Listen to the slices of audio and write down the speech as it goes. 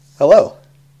Hello,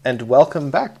 and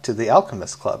welcome back to the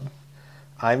Alchemist Club.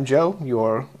 I'm Joe,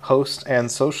 your host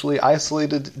and socially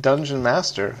isolated dungeon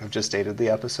master. I've just dated the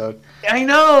episode. I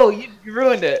know! You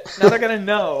ruined it. Now they're gonna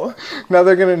know. Now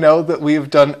they're going to know that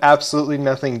we've done absolutely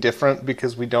nothing different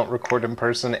because we don't record in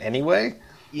person anyway.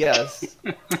 Yes.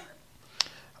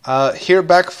 Here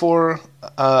back for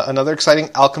another exciting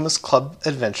Alchemist Club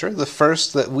adventure. The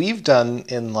first that we've done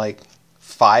in like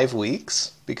 5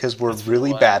 weeks because we're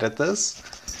really bad at this.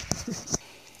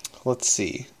 Let's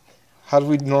see. How do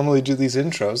we normally do these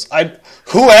intros?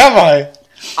 Who am I?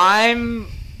 I'm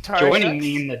joining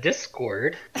me in the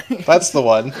Discord. That's the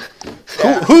one.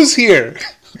 Yeah. Who's here?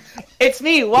 It's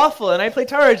me, Waffle, and I play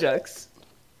Tarajux.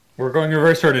 We're going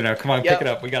reverse order now. Come on, Yep. pick it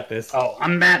up. We got this. Oh,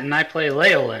 I'm Matt and I play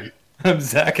Leolin. I'm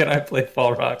Zach and I play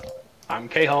Fall Rock. I'm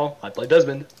K-Hall. I play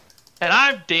Desmond. And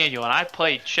I'm Daniel, and I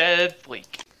play Ched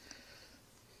Fleek.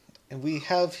 And we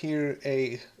have here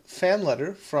a fan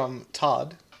letter from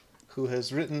Todd, who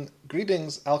has written,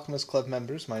 "Greetings, Alchemist Club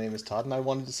members. My name is Todd, and I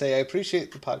wanted to say I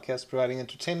appreciate the podcast providing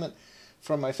entertainment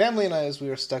for my family and I as we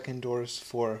are stuck indoors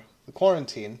for the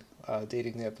quarantine."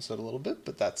 Dating the episode a little bit,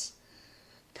 but that's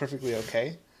perfectly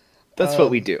okay. That's what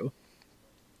we do.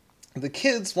 The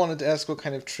kids wanted to ask what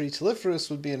kind of tree Telephorus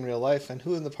would be in real life, and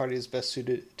who in the party is best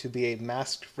suited to be a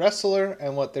masked wrestler,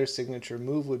 and what their signature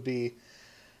move would be.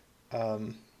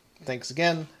 Thanks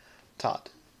again, Todd.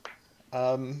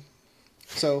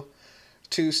 So,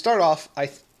 to start off, I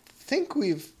think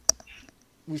we've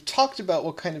talked about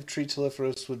what kind of tree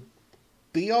Telephorus would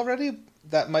be already.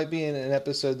 That might be in an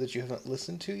episode that you haven't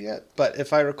listened to yet. But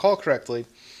if I recall correctly,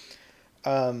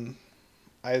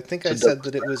 I think I said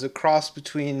that it was a cross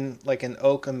between like an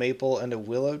oak, a maple, and a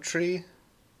willow tree.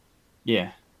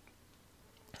 Yeah.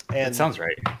 And that sounds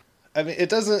right. I mean, it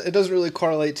doesn't really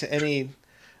correlate to any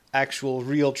actual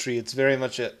real tree. It's very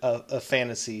much a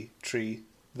fantasy tree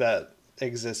that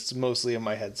exists mostly in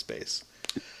my headspace.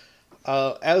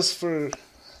 As for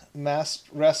masked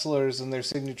wrestlers and their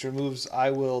signature moves,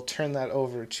 I will turn that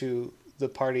over to the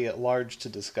party at large to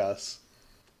discuss.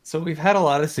 So we've had a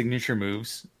lot of signature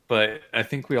moves, but I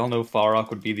think we all know Fall Rock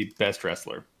would be the best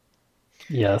wrestler.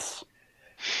 Yes.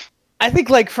 I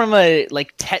think, like, from a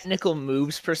technical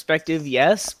moves perspective,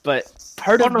 yes, but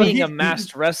part of being a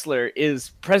masked wrestler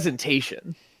is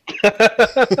presentation.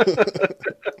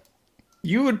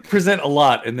 You would present a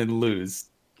lot and then lose.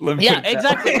 Yeah,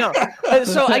 exactly. No.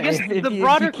 So I guess the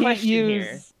broader if you can't question use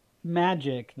here.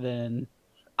 magic, then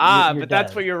But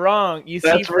that's where you're wrong.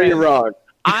 That's where you're wrong.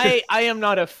 I am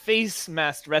not a face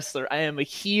masked wrestler. I am a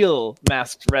heel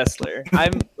masked wrestler.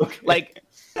 I'm like,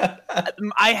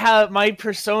 my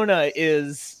persona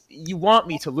is you want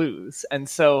me to lose, and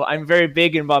so I'm very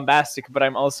big and bombastic, but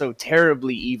I'm also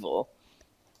terribly evil.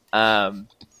 And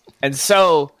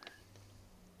so,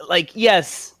 like,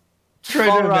 yes,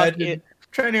 Trying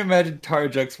to imagine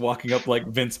Tarjux walking up like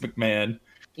Vince McMahon.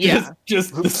 Yeah,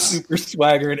 just the super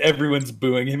swagger, and everyone's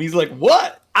booing him. He's like,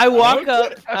 "What?" I walk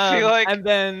up, I feel like... and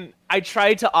then I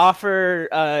try to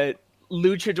offer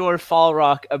Luchador Fall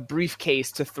Rock a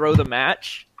briefcase to throw the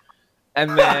match,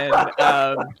 and then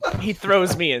he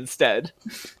throws me instead.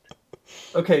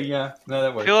 Okay, yeah, no,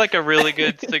 that works. I feel like a really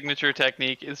good signature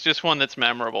technique is just one that's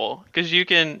memorable, because you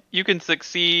can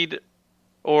succeed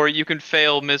or you can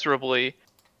fail miserably,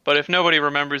 but if nobody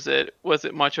remembers it, was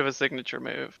it much of a signature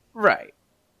move? Right.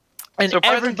 And so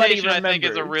everybody presentation, I think,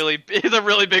 is a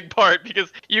really big part,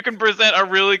 because you can present a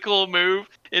really cool move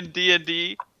in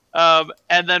D&D,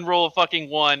 and then roll a fucking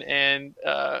 1, and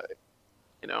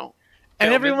and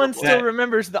everyone still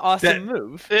remembers the awesome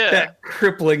move. Yeah. That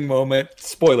crippling moment.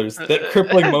 Spoilers. That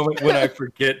crippling moment when I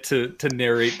forget to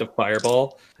narrate the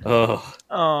fireball. Oh,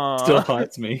 still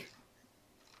haunts me.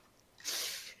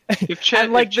 If Chet,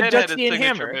 and like if the Chet had a Dutsian signature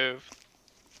hammer move,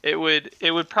 it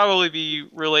would probably be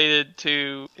related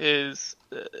to his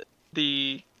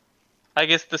the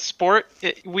sport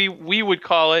we would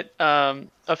call it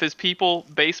of his people,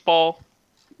 baseball.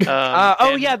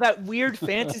 Yeah, that weird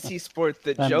fantasy sport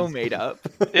that Joe made up.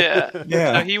 Yeah.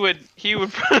 Yeah. So he would he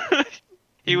would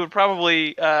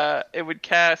probably it would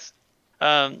cast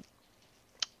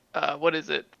what is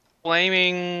it?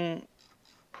 Flaming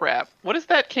crap. What is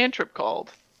that cantrip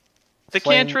called? The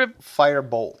cantrip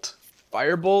Firebolt.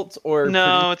 Firebolt or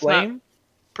no, it's flame? not.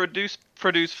 Produce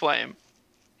flame.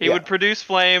 He would produce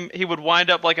flame. He would wind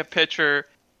up like a pitcher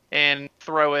and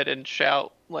throw it and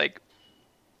shout like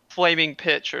flaming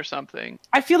pitch or something.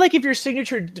 I feel like if your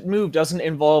signature move doesn't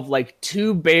involve like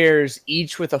 2 bears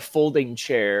each with a folding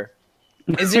chair,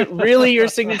 is it really your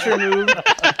signature move?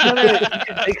 He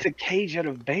makes a cage out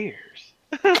of bears.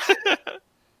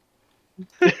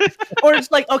 Or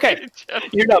it's like, okay,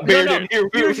 You're not buried no, in here.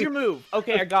 here's your move.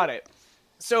 Okay, I got it.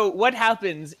 So what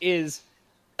happens is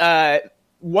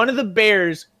one of the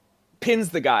bears pins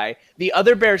the guy. The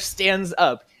other bear stands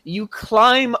up. You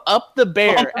climb up the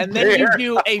bear, and then you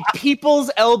do a people's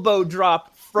elbow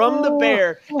drop from the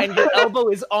bear, and your elbow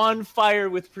is on fire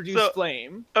with produced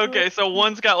flame. Okay, so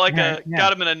one's got like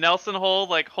got him in a Nelson hold,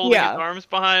 like holding his arms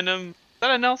behind him. Is that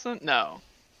a Nelson? No.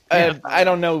 I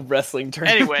don't know wrestling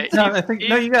terms. Anyway, No,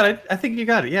 you got it. I think you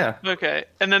got it. Yeah. Okay,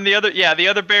 and then the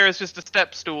other bear is just a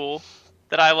step stool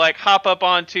that I like hop up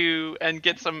onto and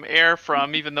get some air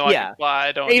from, even though I can fly.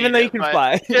 I don't. Even though you can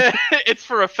fly. Yeah, it's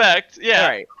for effect. Yeah.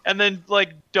 Right. And then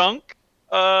like dunk,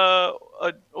 or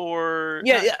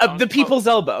the people's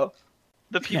elbow.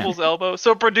 The people's elbow.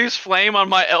 So produce flame on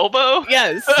my elbow.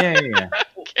 Yes. Yeah.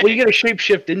 Well, you gotta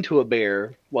shapeshift into a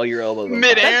bear while your elbow's on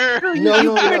Midair.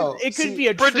 No. It could be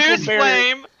a Produce bear.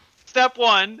 flame. Step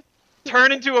 1.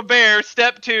 Turn into a bear.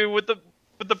 Step 2 with the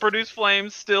produced flame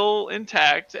still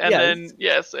intact, and then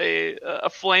a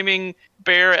flaming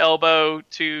bear elbow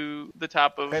to the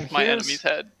top of my enemy's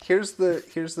head. Here's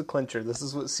the clincher. This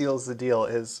is what seals the deal.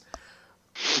 Is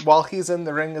while he's in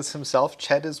the ring as himself,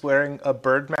 Ched is wearing a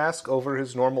bird mask over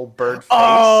his normal bird face.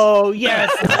 Oh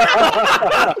yes.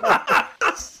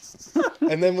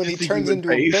 And then when he turns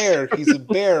into a bear, he's a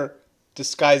bear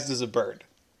disguised as a bird.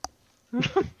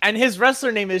 And his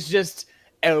wrestler name is just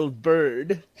El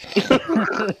Bird.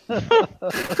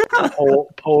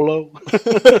 Polo.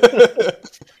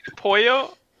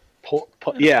 Pollo?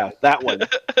 Yeah, that one.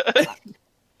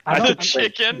 The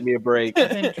chicken? Give me a break. I've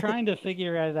been trying to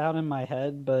figure it out in my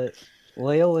head, but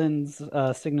Leyland's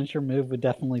signature move would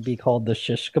definitely be called the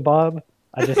shish kebab.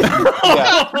 I'm just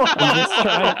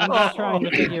trying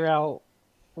to figure out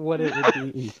what it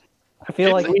would be. I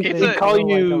feel like they call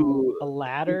you a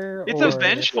ladder. It's a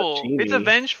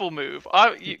vengeful move.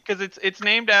 Because it's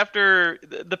named after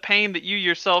the pain that you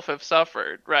yourself have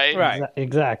suffered, right? Right.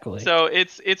 Exactly. So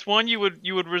it's one you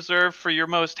would reserve for your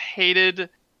most hated,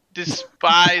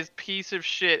 despised piece of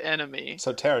shit enemy.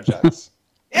 So Terrajax.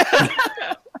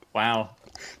 Wow.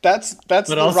 That's But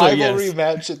the also, rivalry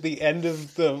match at the end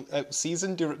of the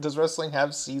season. Does wrestling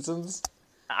have seasons?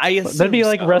 I assume That'd be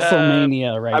like so.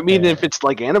 WrestleMania, right? I mean, there. if it's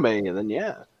like anime, then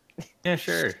yeah. Yeah,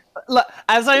 sure.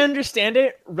 As I understand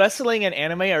it, wrestling and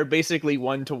anime are basically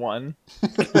 1-to-1.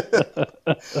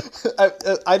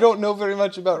 I don't know very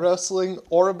much about wrestling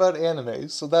or about anime,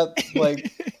 so that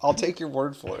I'll take your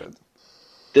word for it.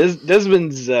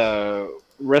 Desmond's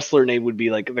wrestler name would be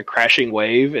like the Crashing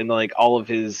Wave, and like all of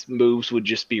his moves would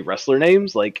just be wrestler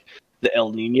names, like the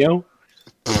El Nino.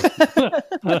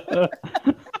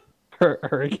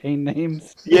 Hurricane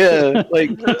names. Yeah,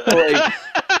 like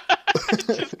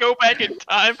Just go back in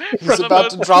time. He's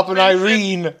about to drop an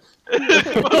Irene.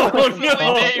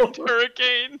 Named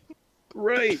hurricane.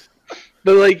 right.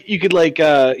 But like you could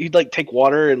you'd like take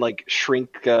water and like shrink.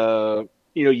 You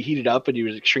heat it up and you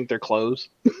would shrink their clothes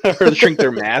or shrink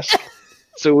their mask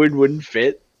so it wouldn't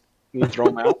fit. And you throw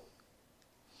them out.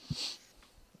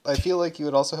 I feel like you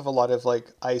would also have a lot of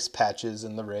ice patches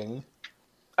in the ring.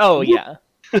 Oh yeah.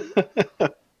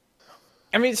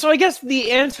 I mean, so I guess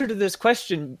the answer to this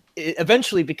question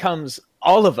eventually becomes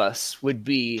all of us would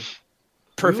be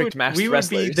perfect masked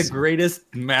wrestlers. We would be the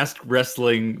greatest masked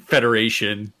wrestling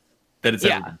federation that it's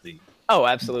ever been seen. Oh,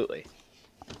 absolutely.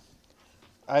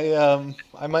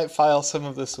 I might file some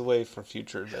of this away for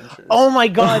future adventures. Oh my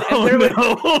god! And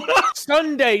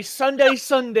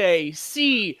Sunday.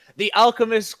 See the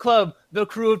Alchemist Club, the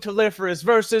crew of Telephorus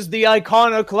versus the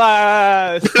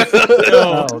Iconoclast.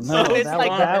 No, It's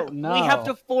we have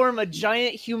to form a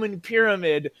giant human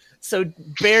pyramid so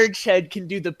Bear Ched can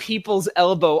do the people's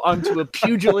elbow onto a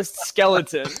pugilist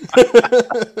skeleton.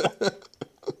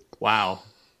 Wow.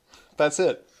 That's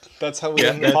it. That's how we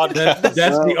end the podcast.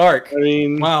 That's the arc. I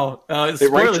mean, wow.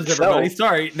 Spoilers, everybody.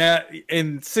 Sorry. Now,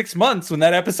 in 6 months, when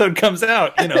that episode comes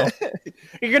out,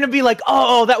 you're gonna be like,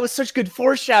 "Oh, that was such good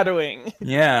foreshadowing."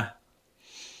 Yeah.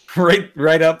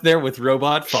 Right up there with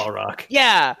Robot Falrock.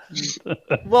 Yeah.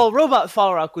 Well, Robot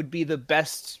Falrock would be the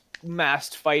best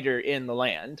masked fighter in the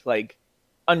land,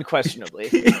 unquestionably.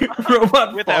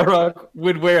 Robot Falrock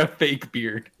would wear a fake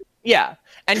beard. Yeah,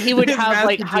 and he would His have mask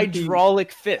would just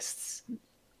hydraulic fists.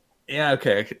 Yeah,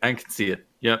 okay, I can see it.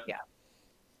 Yep. Yeah.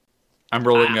 I'm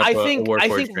rolling up I a think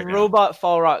Warforged right now. Robot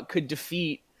Falrock could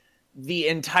defeat the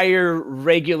entire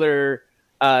regular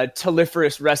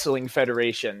Telephorus Wrestling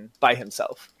Federation by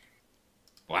himself.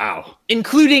 Wow.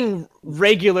 Including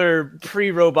regular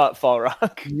pre-Robot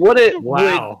Falrock.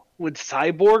 would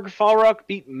Cyborg Falrock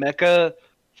beat Mecha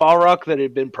Falrock that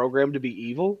had been programmed to be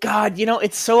evil? God,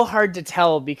 it's so hard to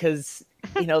tell because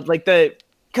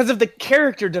because of the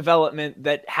character development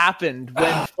that happened when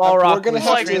Falrock we're gonna was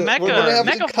have Like to- trained. we're gonna have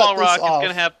to Mecha cut this Falrock is off.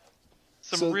 gonna have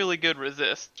some So- really good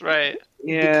resists, right?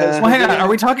 Yeah. Well, hang on. Are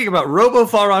we talking about Robo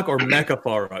Falrock or Mecha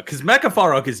Falrock? Because Mecha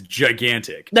Falrock is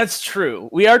gigantic. That's true.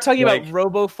 We are talking Like- about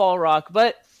Robo Falrock,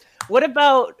 but what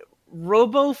about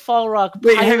Robo Falrock?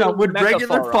 Wait, hang Pyro on. Would Mecha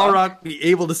regular Falrock be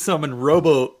able to summon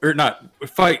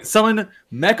summon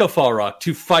Mecha Falrock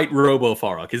to fight Robo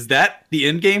Falrock? Is that the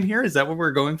end game here? Is that what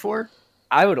we're going for?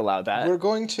 I would allow that. We're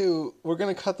going to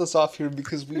cut this off here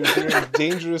because we are getting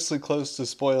dangerously close to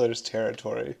spoilers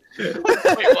territory. Wait,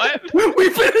 what?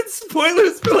 We've been in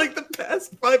spoilers for like the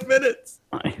past 5 minutes.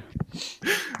 The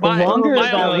My- longer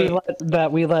my-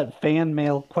 that we let fan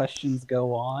mail questions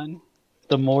go on,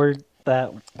 the more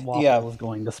that Waffle is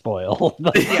going to spoil.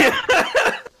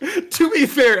 To be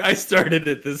fair, I started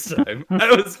it this time.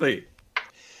 That was me.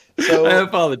 So I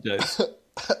apologize.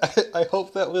 I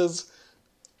hope that was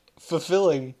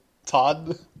fulfilling,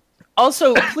 Todd.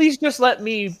 Also, please just let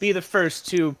me be the first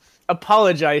to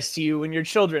apologize to you when your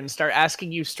children start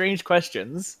asking you strange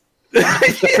questions.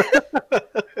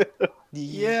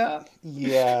 Yeah.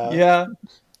 Yeah.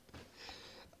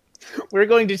 We're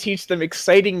going to teach them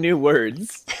exciting new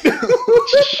words.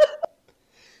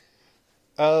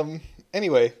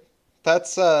 Anyway,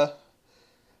 that's our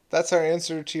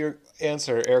answer to your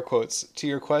air quotes to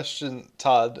your question,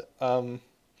 Todd.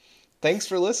 Thanks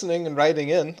for listening and writing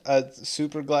in.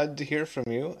 Super glad to hear from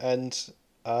you, and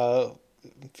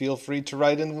feel free to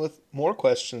write in with more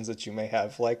questions that you may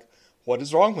have, like, what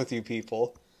is wrong with you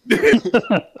people?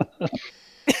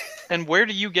 And where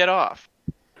do you get off?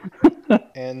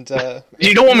 And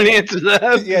You don't want me to answer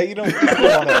that? yeah, you don't want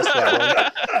to ask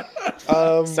that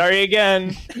one. Sorry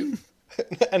again.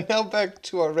 And now back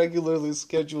to our regularly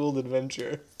scheduled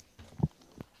adventure.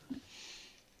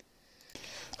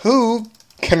 Who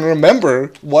can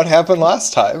remember what happened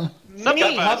last time?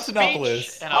 Something about a Hopstanopolis.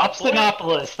 speech and a play.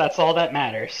 Hopstanopolis, that's all that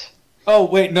matters. Oh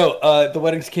wait, no. The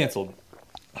wedding's canceled.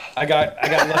 I got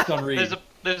left on read.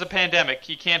 There's a pandemic.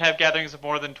 You can't have gatherings of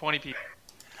more than 20 people.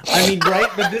 I mean, right?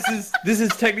 But this is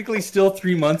technically still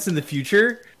 3 months in the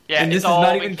future. Yeah, and this it's is all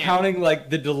not we even can- counting like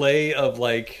the delay of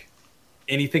like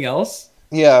anything else.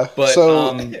 Yeah, But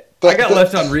so I got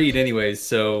left on read anyways.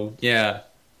 So yeah.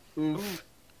 Oof.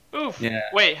 Yeah.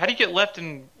 Wait, how do you get left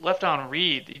on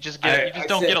read? You just I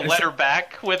don't sent- get a letter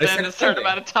back within sent a certain sending.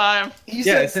 amount of time. He Yeah,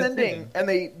 said it's a sending, thing. and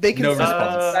they can No send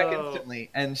response. it back instantly.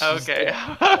 And she's Okay, dead.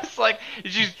 I was like,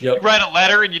 did you Yep. write a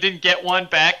letter and you didn't get one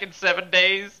back in 7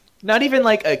 days? Not even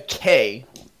like a K,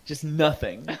 just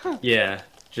nothing. Yeah.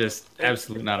 Just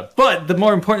absolutely not. But the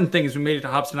more important thing is we made it to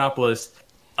Hopstanopolis,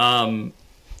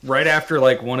 right after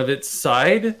like one of its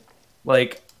side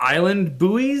like island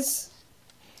buoys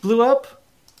blew up,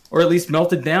 or at least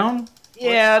melted down.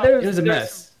 Yeah, It was a there's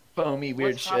mess. foamy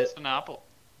weird What's shit. Hopstanopolis?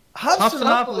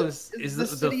 Hopstanopolis is the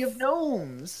the- city of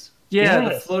gnomes. Yeah,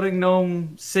 the Yes. floating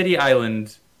gnome city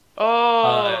island.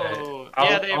 Oh, yeah,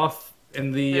 out they off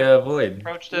in the they- void.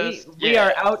 approached us. We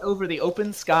are out over the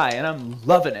open sky, and I'm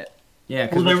loving it. Yeah,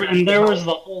 Well, because there was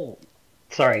the whole.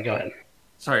 Sorry, go ahead.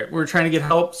 sorry, we're trying to get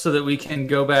help so that we can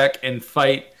go back and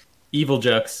fight Evil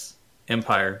Jux's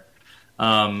empire.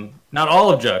 Not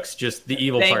all of Jux, just the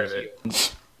evil Thank part of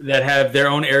it. That have their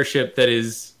own airship that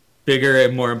is bigger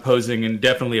and more imposing, and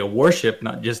definitely a warship,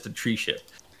 not just a tree ship.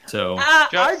 So Our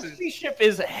Jux is- sea ship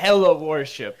is hella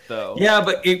warship, though. yeah,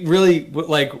 but it really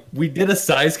like we did a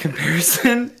size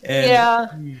comparison, and Yeah.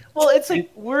 Well, it's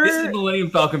like this is Millennium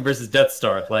Falcon versus Death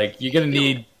Star. Like you're gonna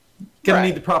need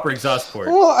need the proper exhaust port.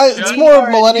 well, it's We more are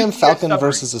Millennium nuclear Falcon submarine.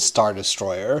 versus a Star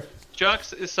Destroyer.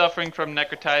 Jux is suffering from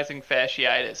necrotizing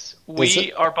fasciitis. Is We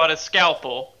it? are but a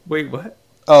scalpel. Wait, what?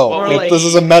 Oh, Well, wait, like- this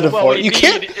is a metaphor. What we You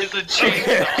can't need is a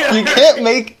chainsaw. you can't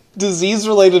make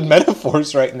disease-related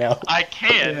metaphors right now. I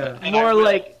can. Yeah. And More I will,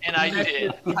 like and I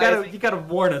did. You gotta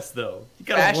warn us though. You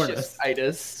gotta warn us.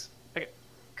 fascistitis. Okay.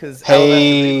 Because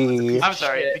Hey, I'm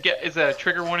sorry. Is that a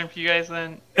trigger warning for you guys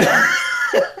then?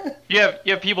 you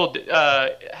have people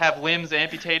have limbs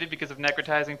amputated because of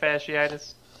necrotizing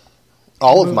fasciitis.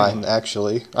 all of mine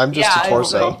actually. I'm just Yeah, a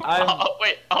torso.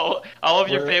 Wait, all of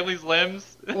your family's limbs?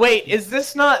 Wait, is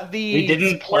this not the We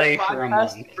didn't sport play for a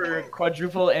podcast month. for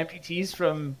quadruple amputees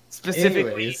from specifically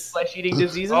Anyways. flesh-eating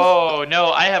diseases? Oh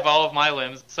no, I have all of my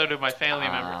limbs. So do my family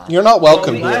members. You're not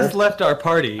welcome When we here. last left our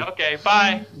party, Okay,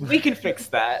 bye. We can fix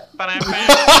that. Bye.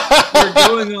 we're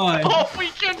going on Oh, we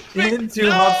can fix into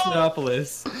no!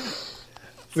 Hopstanopolis.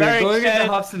 We're Sorry, going Ken.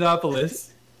 into Hopstanopolis,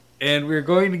 and we're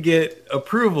going to get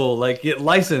approval, like get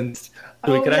licensed,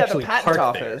 so we could yeah, actually the patent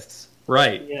park there. office.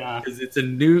 Right. Yeah. Because it's a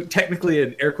new, technically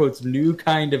an air quotes, new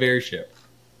kind of airship.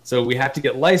 So we have to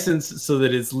get licensed so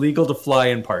that it's legal to fly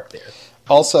and park there.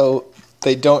 Also,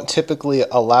 they don't typically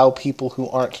allow people who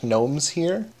aren't gnomes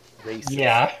here.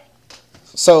 Yeah.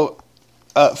 So,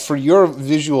 for your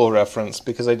visual reference,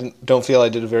 because I don't feel I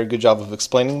did a very good job of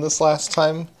explaining this last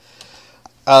time,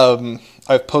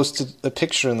 I've posted a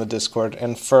picture in the Discord,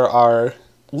 and for our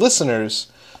listeners,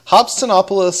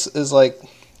 Hopstanopolis is like,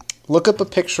 look up a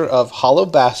picture of Hollow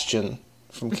Bastion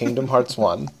from Kingdom Hearts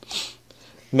 1,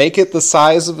 make it the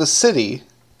size of a city,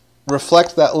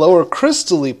 reflect that lower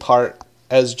crystally part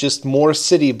as just more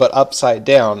city but upside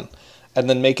down, and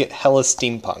then make it hella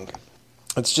steampunk.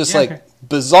 It's just like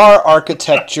bizarre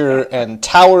architecture and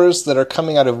towers that are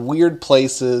coming out of weird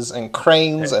places and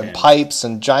cranes and pipes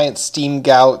and giant steam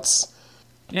gouts.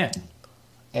 Yeah.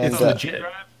 And It's legit.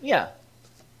 Yeah.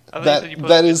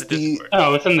 that is the...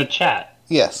 Oh, it's in the chat.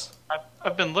 Yes.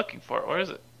 I've been looking for it. Where is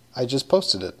it? I just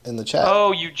posted it in the chat.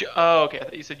 Oh, oh, okay. I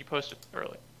thought you said you posted it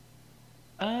early.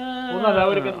 Well, no, that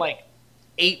would have been like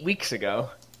 8 weeks ago.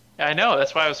 Yeah, I know.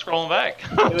 That's why I was scrolling back.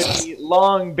 It would be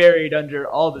long buried under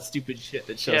all the stupid shit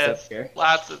that shows up here.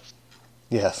 Lots of.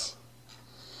 Yes.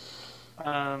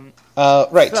 Um,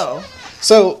 Right.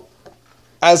 So,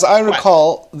 as I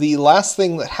recall, the last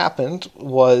thing that happened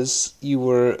was you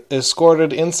were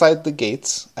escorted inside the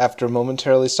gates after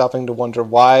momentarily stopping to wonder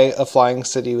why a flying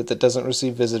city that doesn't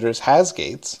receive visitors has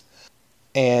gates.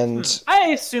 And I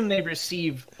assume they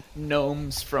receive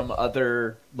gnomes from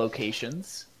other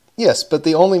locations. yes, but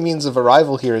the only means of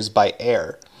arrival here is by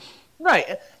air.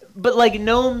 Right. But like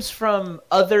gnomes from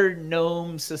other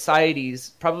gnome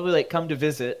societies probably like come to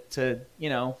visit to, I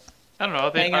don't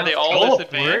know. Hang Are they out. all Teleport. this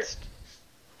advanced?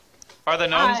 Are the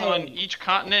gnomes on each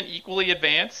continent equally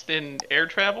advanced in air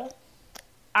travel?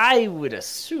 I would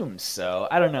assume so.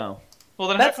 I don't know. Well,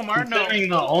 then That's how come our Considering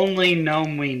gnomes the only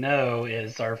gnome we know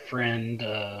is our friend,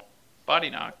 body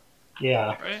knock,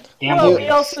 yeah, right? Well, we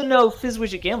Gamblegoose. also know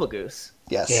Fizzwidget Gamblegoose.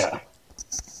 Yes. Yeah.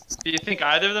 Do you think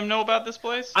either of them know about this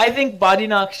place? I think Body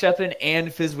Knock Sheppin and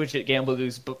Fizzwidget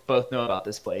Gamblegoose both know about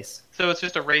this place. So it's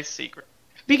just a race secret.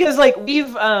 Because like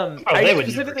we've they I would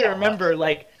specifically never tell remember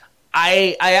like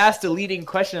I asked a leading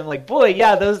question. I'm like, boy,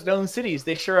 yeah, those gnome cities,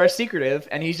 they sure are secretive.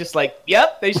 And he's just like,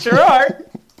 yep, they sure are.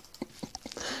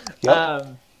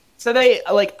 Yep. So they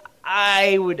like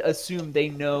I would assume they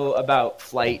know about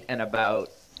flight and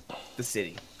about the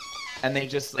city. And they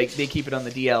just like they keep it on the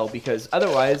DL because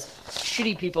otherwise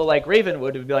shitty people like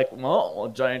Ravenwood would be like, well, a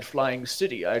giant flying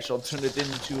city, I shall turn it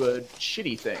into a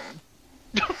shitty thing.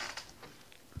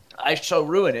 I shall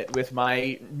ruin it with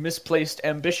my misplaced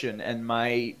ambition and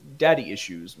my daddy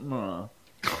issues.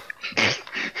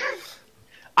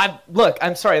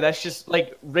 I'm sorry, that's just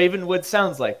like Ravenwood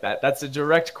sounds like that. That's a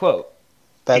direct quote.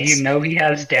 Do you know he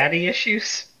has daddy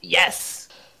issues? Yes.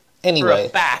 Anyway. For a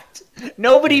fact.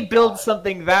 Nobody builds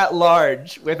something that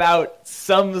large without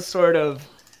some sort of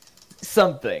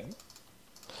something.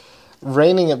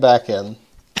 Reining it back in.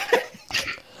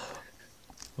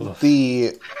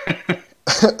 the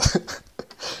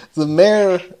the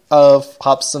mayor of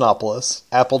Hopstanopolis,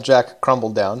 Applejack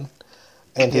Crumbledown,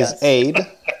 and his aide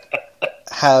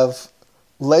have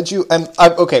led you. And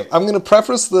I'm going to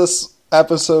preface this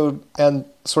episode and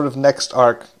sort of next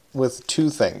arc with two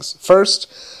things.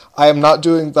 First, I am not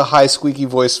doing the high squeaky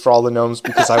voice for all the gnomes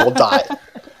because I will die.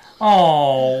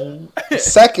 Oh. Yeah,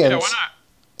 Second, why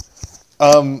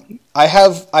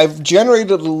not? I've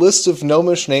generated a list of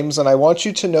gnomish names, and I want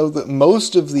you to know that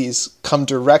most of these come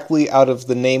directly out of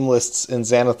the name lists in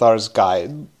Xanathar's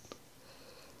guide.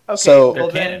 Okay, So- well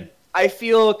They're then, canon. I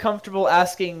feel comfortable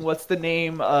asking what's the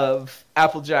name of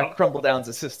Applejack Crumbledown's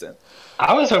assistant.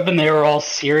 I was hoping they were all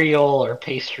cereal or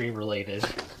pastry related.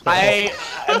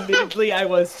 Admittedly, I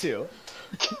was too.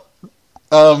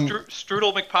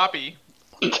 Strudel McPoppy.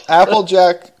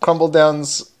 Applejack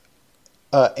Crumbledown's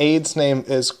aide's name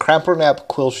is Crampernap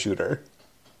Quillshooter.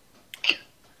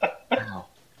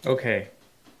 Okay.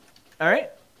 All right.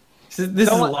 This is a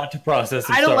Don't- lot to process.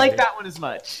 I don't sorry. like that one as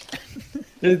much.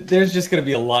 There's just going to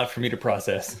be a lot for me to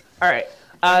process. All right.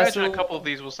 I imagine So a couple of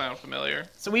these will sound familiar.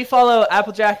 we follow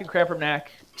Applejack and Crampernack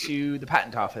to the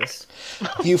patent office.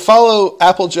 You follow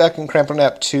Applejack and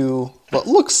Crampernap to what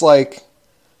looks like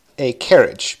a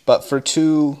carriage, but for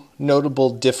two notable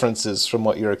differences from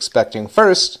what you're expecting.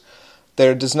 First,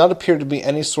 there does not appear to be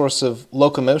any source of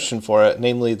locomotion for it,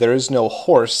 namely there is no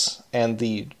horse, and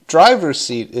the driver's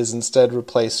seat is instead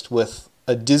replaced with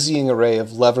a dizzying array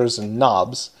of levers and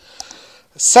knobs.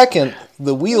 Second,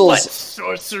 the What wheels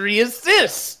sorcery is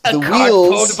this? A The cart wheels-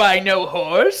 pulled by no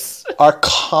horse? are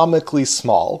comically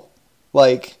small.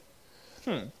 Like,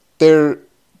 they're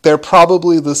they're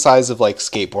probably the size of like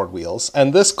skateboard wheels,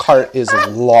 and this cart is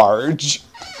large.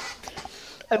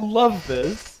 I love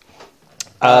this.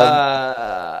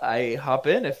 I hop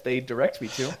in if they direct me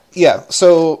to. Yeah,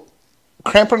 so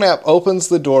Crampernap opens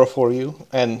the door for you,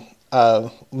 and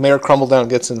Mayor Crumbledown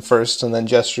gets in first and then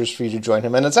gestures for you to join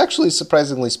him, and it's actually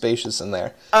surprisingly spacious in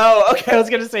there. Oh, okay, I was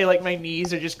gonna say, like, my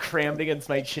knees are just crammed against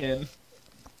my chin.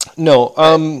 No,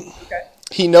 Okay.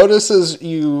 he notices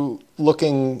you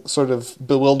looking sort of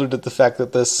bewildered at the fact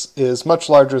that this is much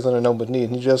larger than a gnome would need,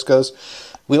 and he just goes,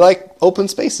 "We like open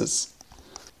spaces."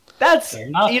 That's, Fair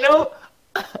enough. you know,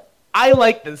 I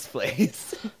like this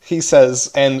place. He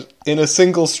says, and in a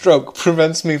single stroke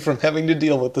prevents me from having to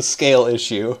deal with the scale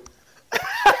issue.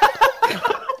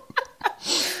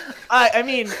 I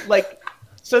mean, like,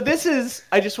 so this is,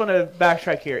 I just want to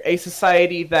backtrack here, a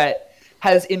society that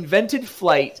has invented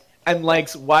flight and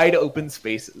likes wide open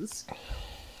spaces.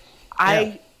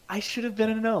 I should have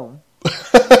been a gnome.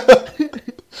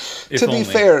 If To be only.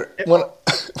 fair,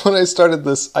 when I started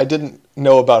this, I didn't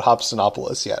know about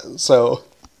Hopstanopolis yet, so...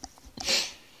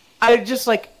 I just,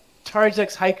 like,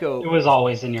 Tarzek's Heiko It was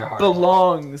always in your heart.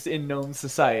 belongs in gnome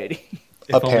society.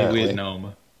 If only we Apparently. had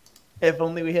gnome. If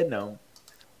only we had known.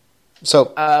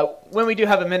 So, When we do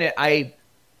have a minute, I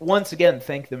once again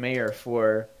thank the mayor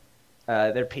for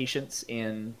their patience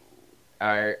in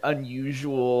our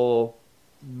unusual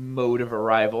mode of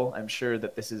arrival. I'm sure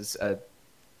that this is a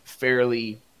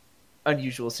fairly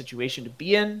unusual situation to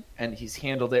be in, and he's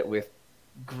handled it with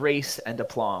grace and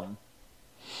aplomb.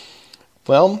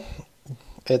 well,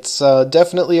 it's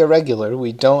definitely irregular.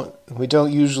 We don't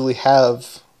usually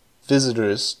have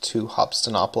visitors to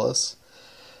Hopstanopolis.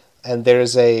 And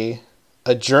there's a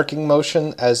jerking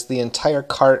motion as the entire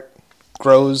cart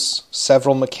grows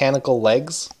several mechanical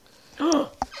legs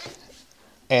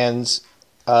and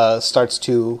starts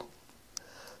to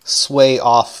sway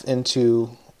off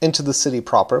into the city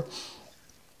proper.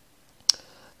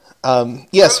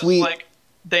 Yes, Those, we. like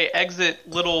they exit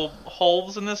little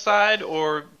holes in the side,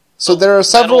 or So the there are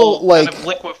several metal like kind of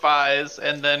liquefies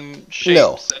and then shapes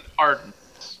No. and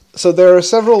hardens. So there are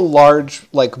several large,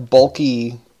 like,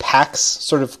 bulky packs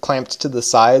sort of clamped to the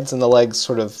sides, and the legs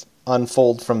sort of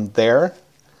unfold from there.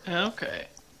 Okay.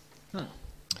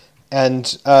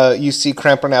 And you see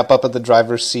Crampernap up at the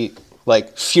driver's seat,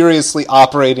 like, furiously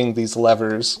operating these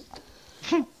levers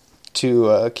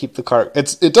to keep the cart...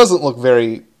 It doesn't look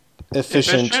very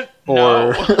efficient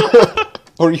or No.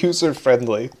 or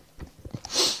user-friendly.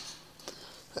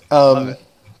 Love it.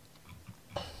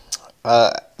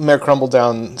 Mayor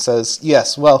Crumbledown says,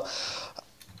 yes, well,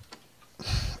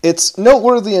 it's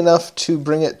noteworthy enough to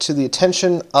bring it to the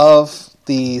attention of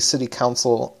the city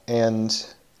council, and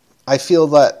I feel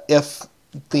that if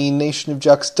the nation of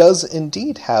Jux does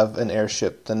indeed have an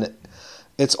airship, then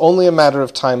it's only a matter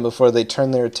of time before they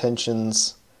turn their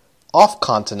attentions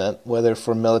off-continent, whether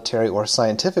for military or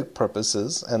scientific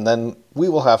purposes, and then we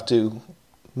will have to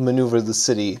maneuver the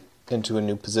city into a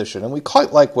new position, and we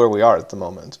quite like where we are at the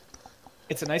moment.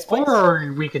 It's a nice place.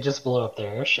 Or we could just blow up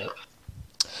their airship.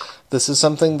 This is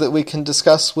something that we can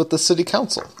discuss with the city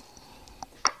council.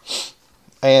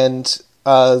 And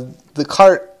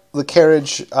the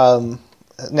carriage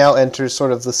now enters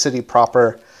sort of the city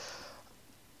proper,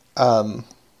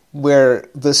 where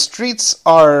the streets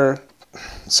are...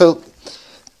 So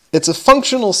it's a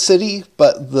functional city,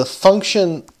 but the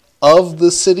function of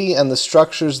the city and the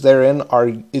structures therein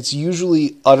it's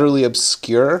usually utterly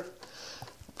obscure.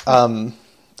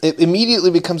 It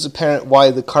immediately becomes apparent why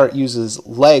the cart uses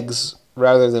legs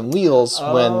rather than wheels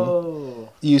when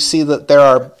you see that there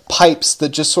are pipes that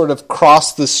just sort of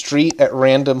cross the street at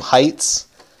random heights.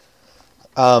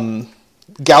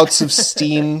 Gouts of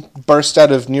steam burst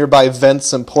out of nearby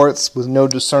vents and ports with no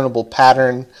discernible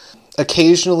pattern.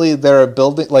 Occasionally there are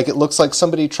it looks like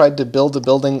somebody tried to build a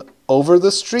building over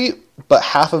the street, but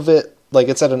half of it, like,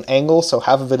 it's at an angle, so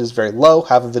half of it is very low,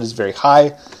 half of it is very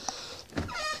high.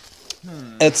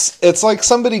 It's like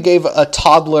somebody gave a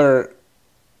toddler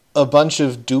a bunch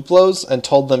of Duplos and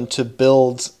told them to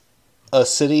build a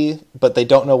city, but they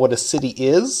don't know what a city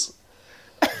is.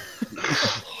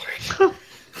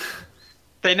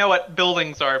 They know what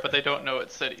buildings are, but they don't know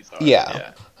what cities are.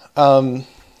 Yeah.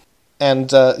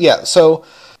 So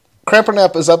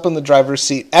Crampernap is up in the driver's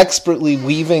seat, expertly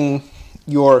weaving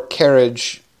your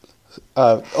carriage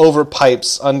over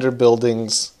pipes, under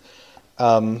buildings.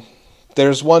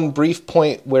 There's one brief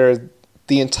point where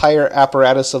the entire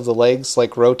apparatus of the legs,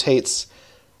 like, rotates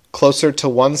closer to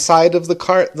one side of the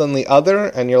cart than the other,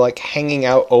 and you're, like, hanging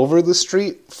out over the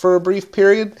street for a brief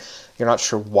period. You're not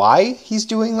sure why he's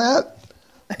doing that,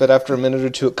 but after a minute or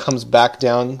two it comes back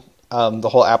down, the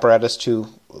whole apparatus to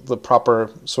the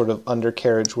proper sort of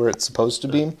undercarriage where it's supposed to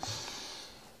be.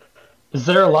 Is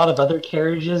there a lot of other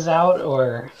carriages out,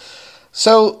 or?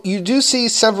 So you do see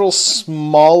several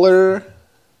smaller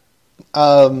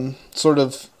sort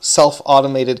of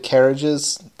self-automated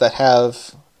carriages that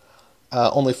have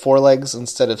only 4 legs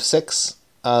instead of 6.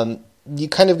 You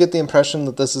kind of get the impression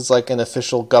that this is like an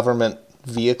official government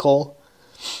vehicle.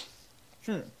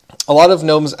 A lot of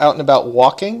gnomes out and about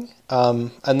walking,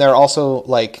 and there are also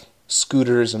like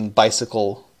scooters and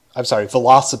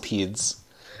velocipedes.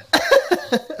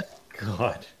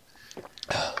 God.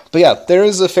 But yeah, there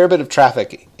is a fair bit of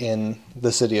traffic in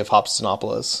the city of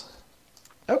Hopstanopolis.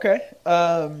 Okay.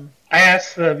 I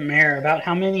asked the mayor about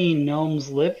how many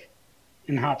gnomes live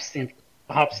in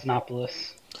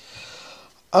Hopstanopolis.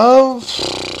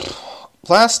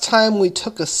 Last time we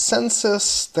took a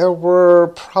census, there were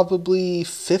probably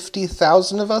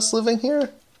 50,000 of us living here.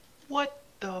 What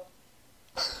the?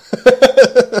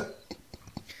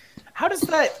 How does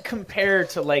that compare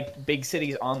to like big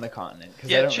cities on the continent? 'Cause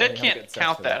I Yeah, don't Chet really have can't good stats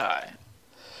count for that high.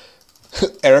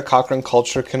 Eric Cochran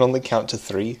culture can only count to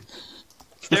 3.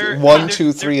 They're- 1, they're-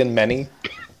 2, 3, and many.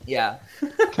 Yeah.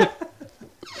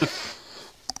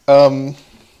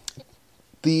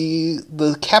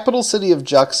 The capital city of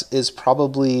Jux is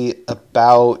probably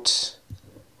about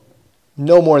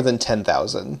no more than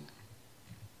 10,000.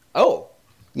 Oh.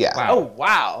 Yeah. Wow. Oh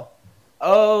wow.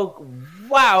 Oh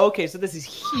wow. Okay, so this is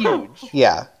huge.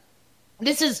 Yeah.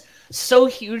 This is so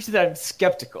huge that I'm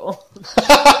skeptical.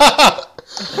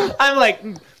 I'm like,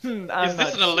 Is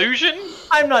this an illusion?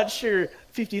 I'm not sure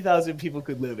 50,000 people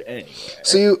could live anywhere.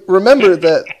 So you remember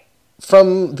that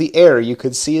from the air, you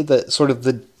could see that sort of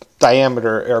the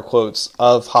diameter, air quotes,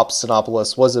 of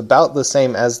Hopstanopolis was about the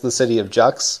same as the city of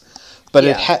Jux, but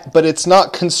but it's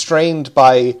not constrained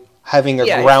by having a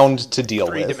ground to deal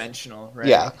with. Three-dimensional, right?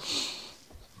 Yeah.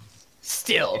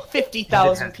 Still, It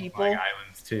 50,000 has people. Flag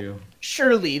Islands too.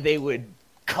 Surely they would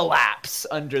collapse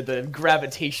under the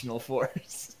gravitational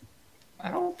force. I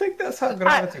don't think that's how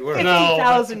gravity works.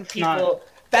 50,000 it's people. not.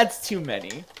 That's too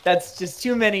many. That's just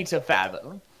too many to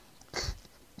fathom.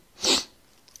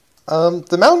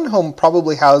 The mountain home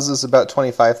probably houses about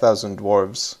 25,000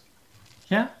 dwarves.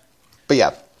 Yeah. But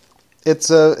yeah,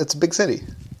 it's a big city.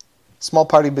 Small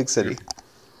party, big city.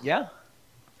 Yeah.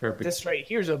 For a big- This right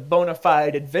here's a bona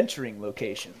fide adventuring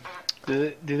location.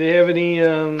 Do they have any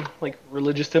like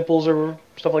religious temples or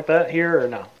stuff like that here, or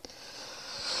no?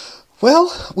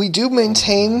 Well, we do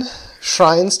maintain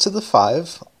shrines to the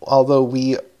 5, although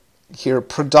we here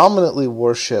predominantly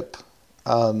worship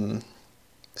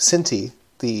Sinti,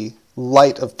 the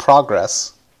light of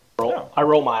progress. I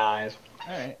roll my eyes.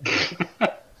 All right.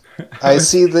 I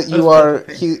see that you are...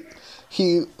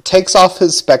 He takes off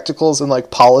his spectacles and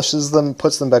like polishes them,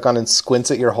 puts them back on, and squints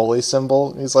at your holy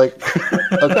symbol. He's like,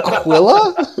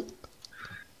 Aquila?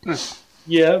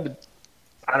 Yeah, but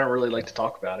I don't really like to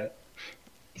talk about it.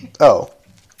 Oh.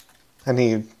 And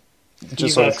he just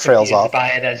He's sort of as trails confused off. by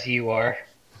it as you are.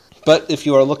 But if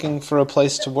you are looking for a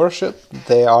place to worship,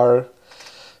 they are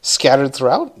scattered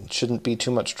throughout. It shouldn't be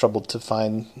too much trouble to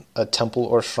find a temple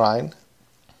or shrine.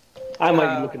 I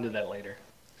might look into that later.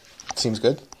 Seems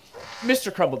good.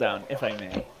 Mr. Crumbledown, if I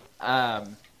may.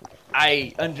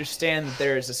 I understand that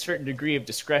there is a certain degree of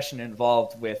discretion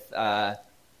involved with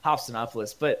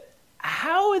Hopstanopolis, but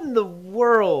how in the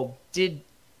world did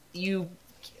you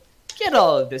get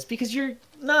all of this? Because you're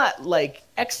not, like,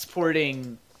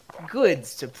 exporting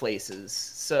goods to places.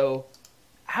 So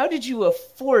how did you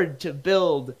afford to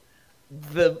build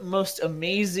the most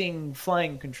amazing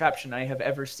flying contraption I have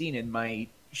ever seen in my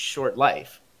short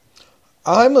life?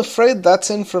 I'm afraid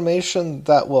that's information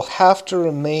that will have to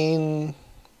remain,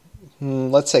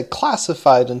 let's say,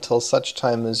 classified until such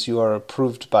time as you are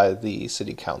approved by the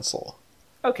city council.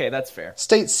 Okay, that's fair.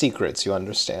 State secrets, you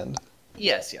understand.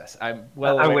 Yes, I'm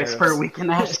well I aware whisper, of... we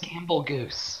can ask Campbell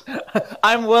Goose.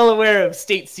 I'm well aware of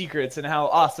state secrets and how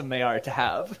awesome they are to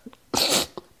have.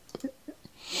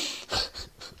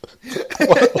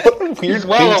 What a weird He's thing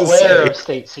well to aware say. of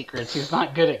state secrets. He's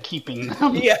not good at keeping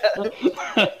them. Yeah.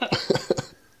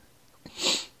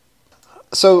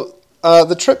 So,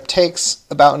 the trip takes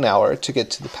about an hour to get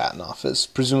to the patent office.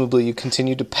 Presumably you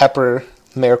continue to pepper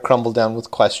Mayor Crumbledown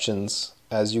with questions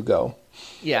as you go.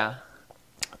 Yeah.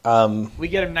 We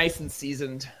get him nice and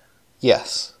seasoned.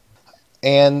 Yes.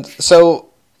 And so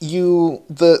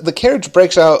the carriage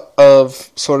breaks out of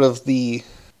sort of the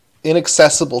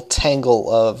inaccessible tangle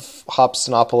of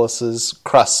Hopstanopolis's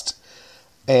crust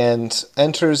and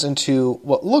enters into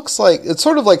what looks like, it's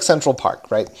sort of like Central Park,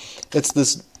 right? It's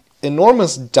this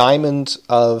enormous diamond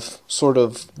of sort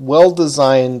of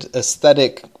well-designed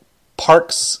aesthetic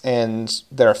parks and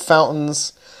there are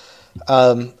fountains.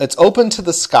 It's open to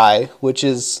the sky, which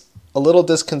is a little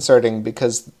disconcerting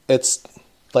because it's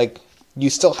like you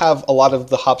still have a lot of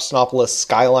the Hopstanopolis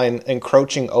skyline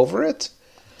encroaching over it.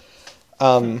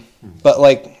 But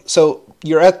like, so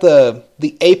you're at the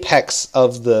apex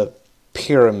of the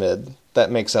pyramid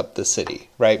that makes up the city,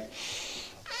 right?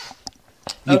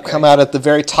 You come out at the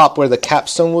very top where the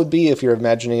capstone would be if you're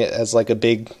imagining it as like a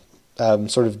big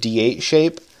sort of D8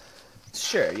 shape.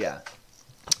 Sure, yeah.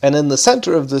 And in the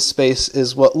center of this space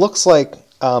is what looks like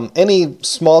any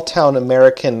small-town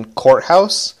American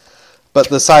courthouse, but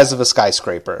the size of a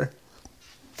skyscraper.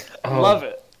 Love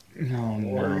it. No.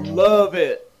 Love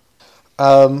it.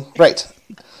 Right.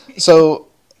 So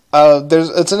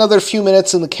it's another few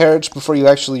minutes in the carriage before you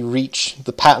actually reach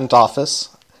the patent office.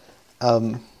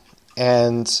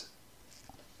 And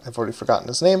I've already forgotten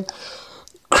his name.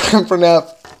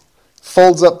 Crimpernap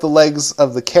folds up the legs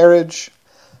of the carriage,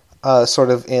 sort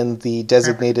of in the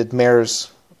designated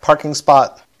mayor's parking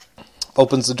spot,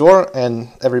 opens the door, and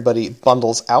everybody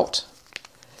bundles out.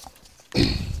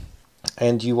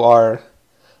 And you are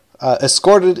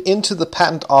escorted into the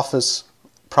patent office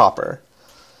proper.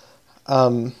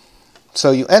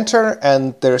 So you enter,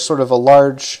 and there's sort of a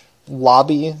large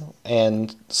lobby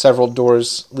and several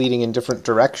doors leading in different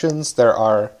directions. There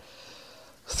are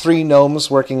 3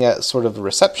 gnomes working at sort of a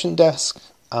reception desk.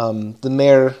 The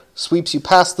mayor sweeps you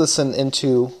past this and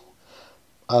into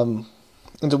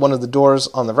one of the doors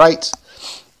on the right,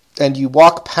 and you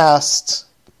walk past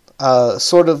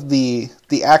sort of the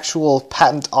actual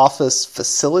patent office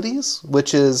facilities,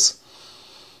 which is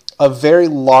a very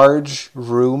large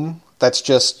room that's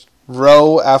just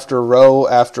row after row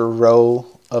after row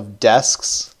of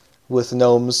desks with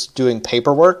gnomes doing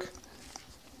paperwork.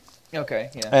 Okay,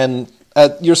 yeah. And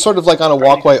you're sort of like on a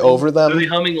walkway over them. Are they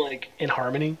humming like in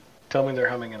harmony? Tell me they're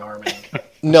humming in harmony.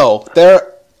 No,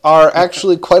 there are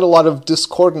actually quite a lot of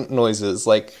discordant noises,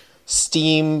 like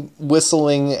steam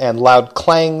whistling and loud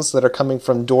clangs that are coming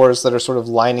from doors that are sort of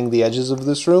lining the edges of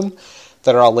this room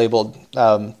that are all labeled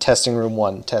testing room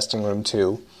 1, testing room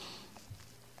 2.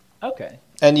 Okay.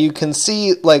 And you can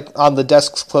see, like, on the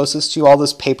desks closest to you, all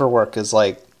this paperwork is,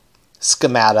 like,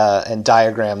 schemata and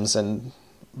diagrams and,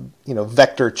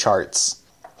 vector charts.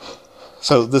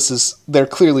 So they're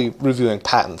clearly reviewing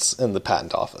patents in the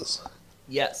patent office.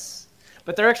 Yes.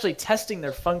 But they're actually testing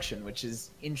their function, which is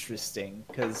interesting,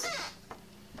 because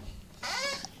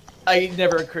it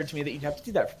never occurred to me that you'd have to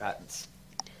do that for patents.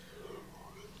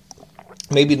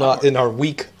 Maybe not in our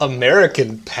weak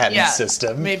American patent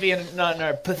system. Maybe not in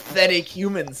our pathetic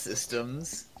human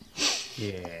systems.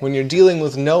 Yeah. When you're dealing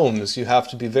with gnomes, you have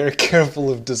to be very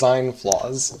careful of design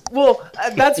flaws. Well,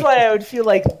 that's why I would feel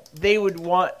like they would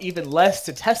want even less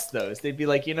to test those. They'd be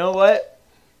like, you know what?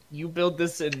 You build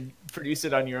this and produce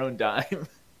it on your own dime.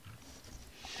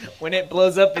 When it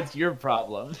blows up, it's your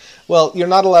problem. Well, you're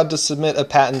not allowed to submit a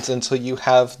patent until you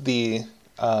have the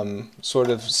sort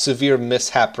of severe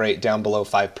mishap rate down below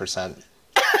 5%.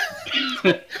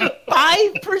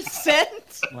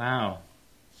 5%? Wow.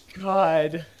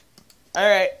 God. All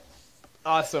right.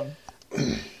 Awesome.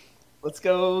 Let's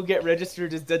go get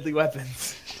registered as deadly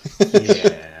weapons.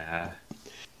 Yeah.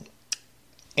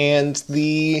 And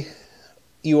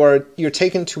you're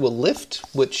taken to a lift,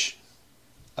 which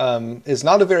is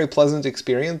not a very pleasant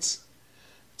experience.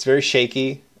 It's very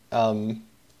shaky.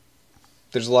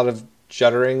 There's a lot of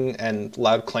juddering and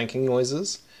loud clanking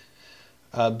noises.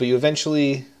 But you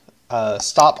eventually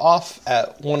stop off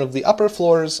at one of the upper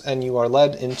floors, and you are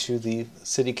led into the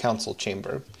city council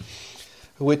chamber,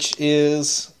 which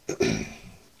is... and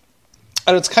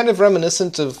it's kind of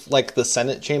reminiscent of like the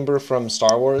Senate chamber from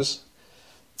Star Wars,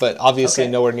 but obviously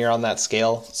nowhere near on that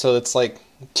scale. So it's like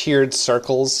tiered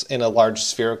circles in a large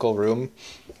spherical room.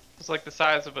 It's like the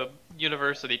size of a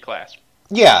university class.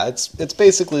 Yeah, it's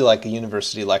basically like a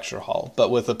university lecture hall,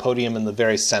 but with a podium in the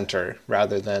very center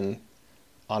rather than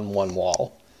on one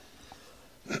wall.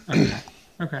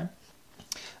 Okay.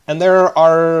 And there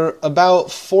are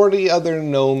about 40 other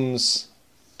gnomes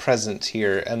present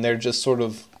here, and they're just sort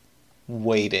of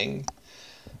waiting.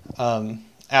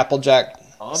 Applejack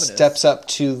steps up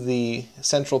to the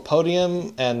central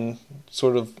podium and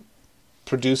sort of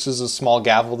produces a small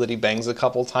gavel that he bangs a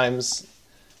couple times.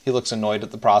 He looks annoyed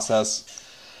at the process.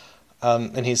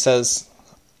 And he says,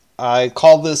 I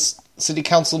call this city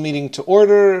council meeting to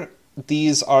order.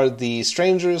 These are the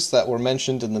strangers that were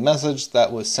mentioned in the message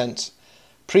that was sent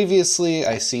previously.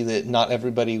 I see that not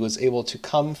everybody was able to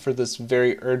come for this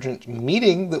very urgent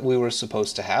meeting that we were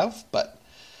supposed to have, but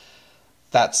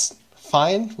that's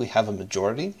fine. We have a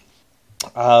majority.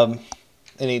 And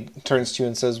and he turns to you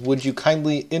and says, "Would you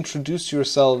kindly introduce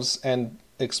yourselves and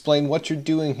explain what you're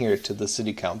doing here to the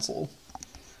city council?"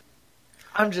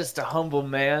 I'm just a humble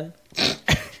man.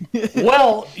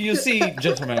 Well, you see,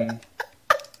 gentlemen,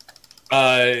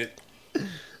 Paul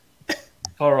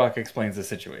Rock explains the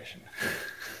situation.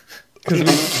 Because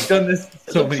we've done this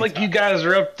so Looks many like times. you guys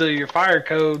are up to your fire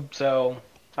code, so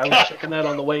I was checking that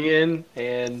on the way in,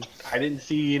 and I didn't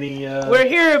see any. We're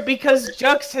here because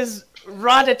Jux has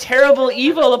wrought a terrible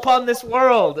evil upon this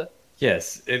world,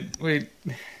 Yes,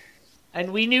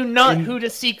 and we knew not who to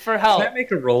seek for help. Can I make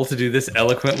a roll to do this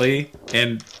eloquently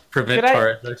and prevent Could I-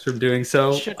 Paradox from doing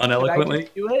so Could uneloquently? I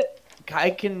do it? I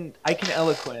can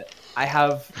eloquent. I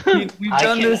have We've I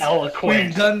done can this. eloquent.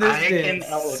 We've done this I can dance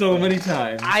eloquent. so many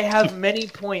times. I have many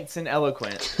points in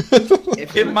eloquent.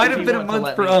 It might have been a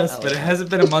month for us, but it hasn't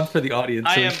been a month for the audience.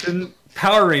 I So we am- shouldn't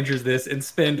Power Rangers this and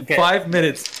spend 5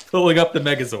 minutes pulling up the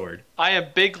Megazord. I am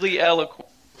bigly eloquent.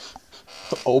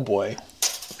 Oh boy.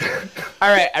 All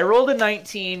right, I rolled a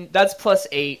 19. That's plus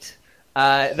 8.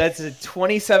 That's a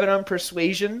 27 on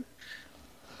persuasion.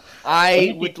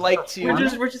 I would like to.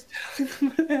 We're just.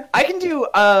 I can do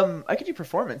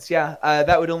performance. Yeah,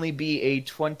 that would only be a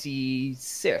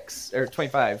 26 or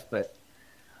 25, but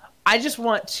I just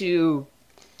want to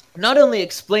not only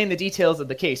explain the details of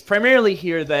the case, primarily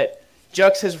here that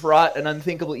Jux has wrought an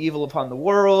unthinkable evil upon the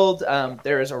world.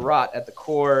 There is a rot at the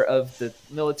core of the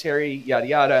military, yada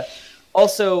yada.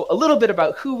 Also, a little bit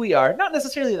about who we are, not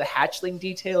necessarily the hatchling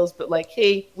details, but like,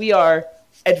 hey, we are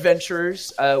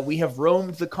adventurers. We have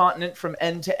roamed the continent from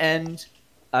end to end,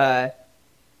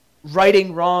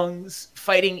 righting wrongs,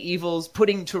 fighting evils,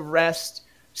 putting to rest,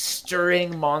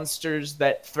 stirring monsters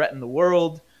that threaten the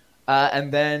world.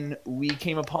 And then we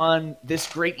came upon this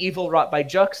great evil wrought by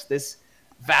Jux, this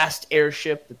vast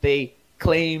airship that they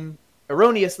claim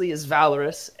erroneously is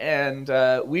valorous. And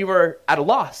we were at a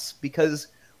loss because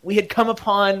we had come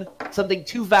upon something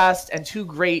too vast and too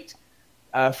great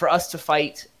for us to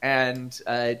fight, and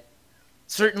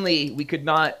certainly we could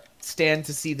not stand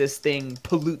to see this thing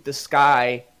pollute the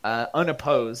sky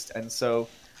unopposed, and so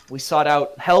we sought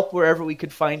out help wherever we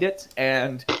could find it,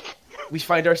 and we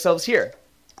find ourselves here.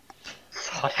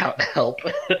 Sought out help.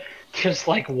 Just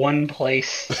like one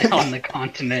place on the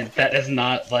continent that has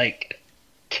not like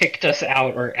kicked us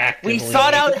out or actively. We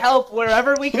sought out help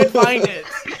wherever we could find it.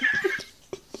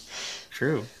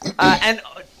 True. And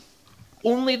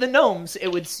only the gnomes, it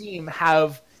would seem,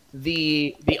 have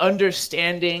the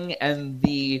understanding and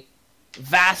the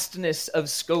vastness of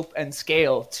scope and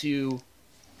scale to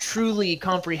truly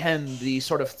comprehend the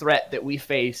sort of threat that we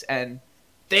face, and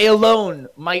they alone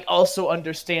might also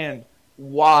understand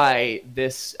why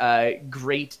this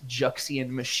great Juxian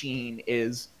machine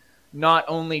is not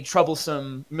only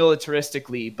troublesome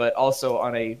militaristically, but also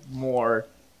on a more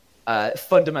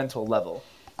fundamental level.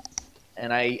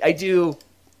 And I do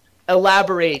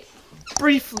elaborate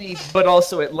briefly, but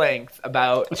also at length,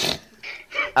 about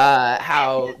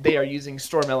how they are using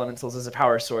storm elementals as a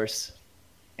power source,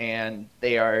 and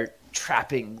they are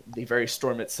trapping the very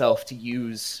storm itself to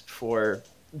use for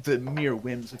the mere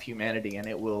whims of humanity, and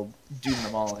it will doom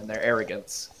them all in their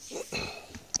arrogance.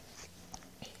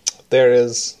 There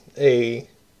is a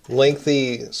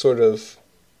lengthy sort of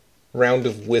round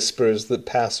of whispers that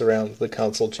pass around the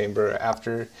council chamber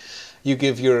after you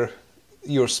give your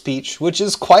speech, which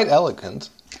is quite elegant.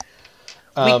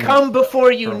 We come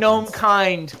before you, gnome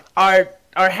kind, our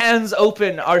hands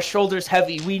open, our shoulders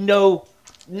heavy. We know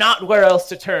not where else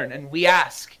to turn, and we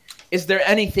ask, is there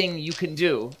anything you can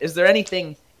do? Is there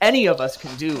anything any of us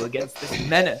can do against this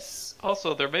menace?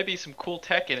 Also, there may be some cool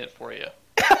tech in it for you.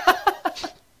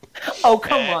 Oh,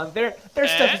 come on. Their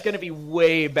stuff is going to be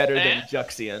way better than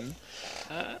Juxian.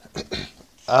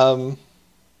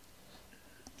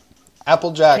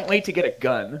 Applejack, Can't wait to get a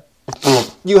gun.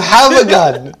 you have a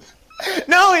gun!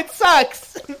 No, it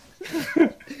sucks!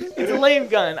 It's a lame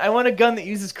gun. I want a gun that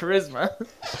uses charisma.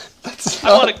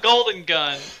 I want a golden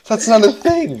gun. That's not a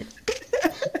thing.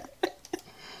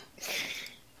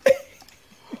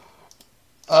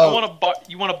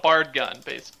 You want a bard gun,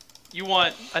 basically. You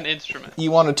want an instrument.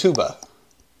 You want a tuba.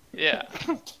 Yeah.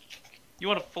 You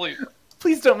want a flute.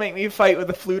 Please don't make me fight with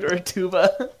a flute or a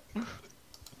tuba.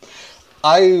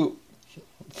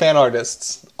 Fan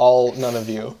artists, none of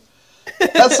you.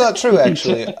 That's not true,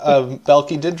 actually.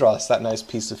 Belky did draw us that nice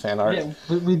piece of fan art. Yeah,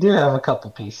 we do have a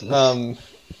couple pieces.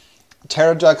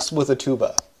 Pterodux with a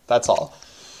tuba. That's all.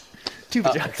 Tuba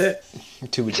jux. That's it.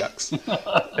 Tuba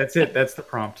jux. That's it. That's the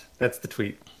prompt. That's the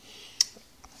tweet.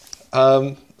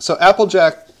 So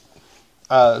Applejack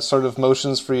sort of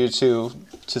motions for you to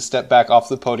step back off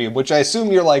the podium, which I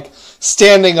assume you're like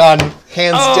standing on,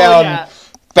 hands down, Yeah.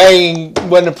 banging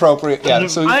when appropriate. Yeah,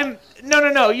 so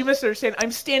No, you misunderstand.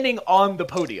 I'm standing on the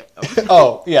podium.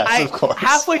 oh, yes, of course.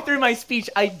 Halfway through my speech,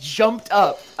 I jumped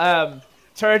up.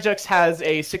 Tarajux has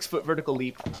a 6-foot vertical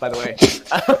leap, by the way.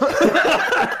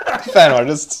 Fan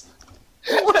artists.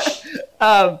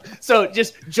 So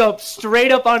just jumped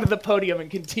straight up onto the podium and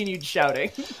continued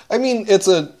shouting. I mean, it's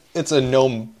a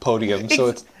gnome podium, so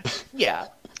it's... Yeah.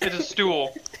 It's a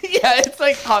stool. Yeah, it's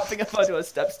like hopping up onto a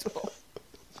step stool.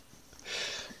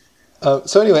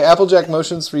 So anyway, Applejack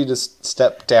motions for you to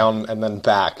step down and then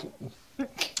back.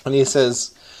 And he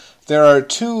says, there are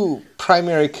two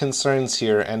primary concerns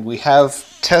here, and we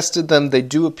have tested them. They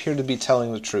do appear to be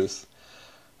telling the truth.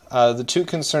 The two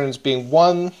concerns being,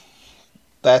 one,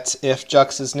 that if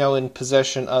Jux is now in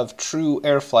possession of true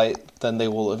air flight, then they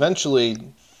will eventually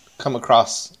come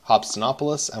across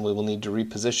Hopstanopolis, and we will need to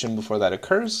reposition before that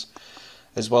occurs,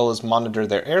 as well as monitor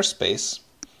their airspace,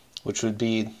 which would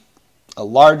be a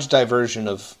large diversion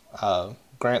of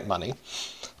grant money.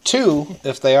 Two,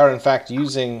 if they are in fact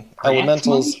using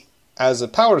elementals as a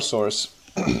power source,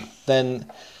 then,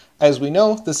 as we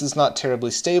know, this is not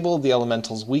terribly stable. The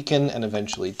elementals weaken and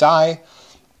eventually die.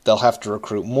 They'll have to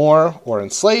recruit more or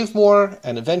enslave more,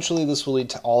 and eventually this will lead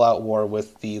to all-out war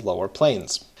with the lower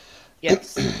planes.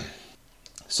 Yes.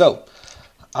 So,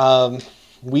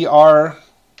 we are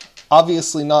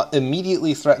obviously not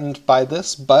immediately threatened by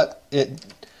this, but it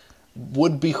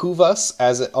would behoove us,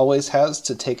 as it always has,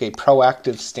 to take a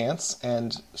proactive stance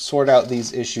and sort out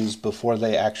these issues before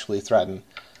they actually threaten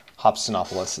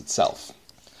Hopstanopolis itself.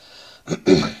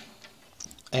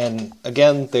 And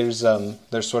again, there's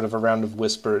sort of a round of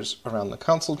whispers around the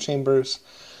council chambers,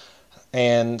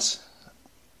 and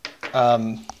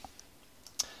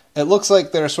it looks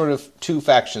like there are sort of two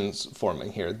factions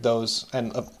forming here. Those,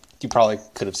 and you probably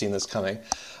could have seen this coming,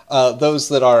 those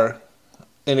that are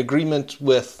in agreement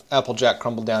with Applejack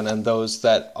Crumbledown, and those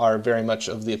that are very much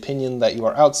of the opinion that you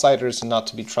are outsiders and not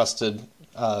to be trusted,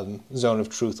 zone of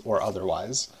truth or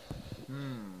otherwise.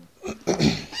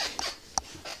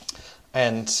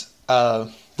 And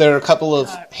there are a couple of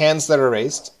hands that are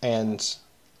raised, and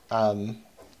Mayor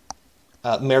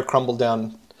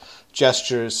Crumbledown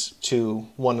gestures to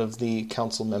one of the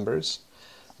council members,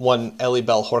 one Ellie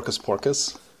Bell Horcus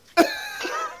Porcus.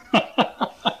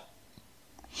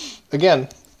 Again,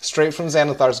 straight from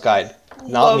Xanathar's guide,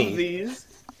 not Love me. These.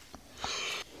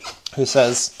 Who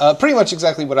says pretty much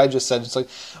exactly what I just said. It's like,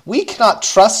 we cannot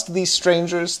trust these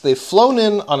strangers. They've flown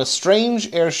in on a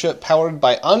strange airship powered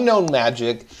by unknown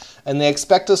magic, and they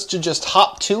expect us to just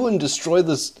hop to and destroy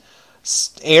this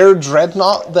air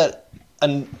dreadnought that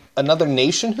another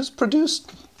nation has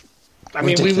produced? I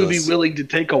mean, we would be Ridiculous. willing to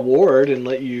take a ward and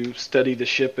let you study the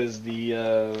ship as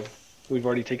the... we've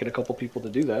already taken a couple people to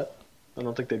do that. I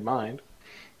don't think they'd mind.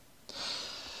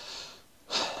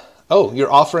 Oh,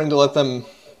 you're offering to let them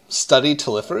study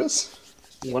Telephorus?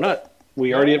 Why not?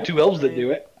 We already have two elves that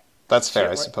do it. That's fair,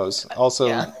 I suppose. Also,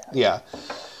 yeah.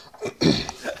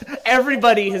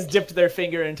 Everybody has dipped their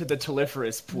finger into the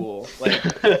Telephorus pool. Like,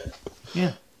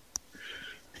 Yeah.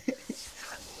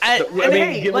 and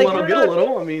hey, give like, a little, we're get not- a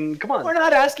little. I mean, come on. We're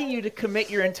not asking you to commit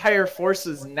your entire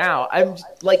forces now. I'm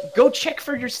like, go check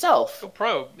for yourself. Go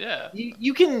probe, yeah.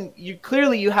 You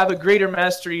clearly you have a greater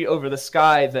mastery over the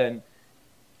sky than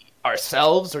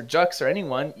ourselves or Jux or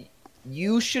anyone.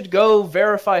 You should go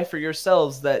verify for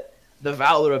yourselves that the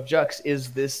valor of Jux is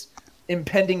this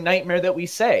impending nightmare that we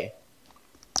say.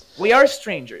 We are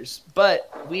strangers,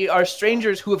 but we are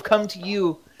strangers who have come to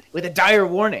you with a dire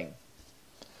warning.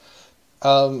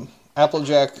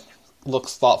 Applejack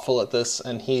looks thoughtful at this,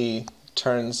 and he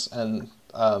turns and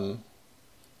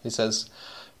he says,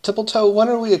 Tippletoe, when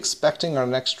are we expecting our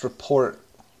next report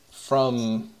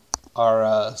from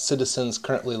our citizens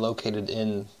currently located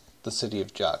in the city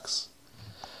of Jux?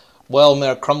 Well,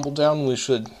 Mayor Crumbledown, we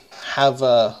should have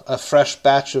a fresh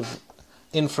batch of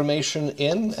information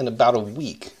in about a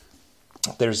week.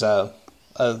 There's a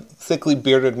thickly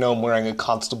bearded gnome wearing a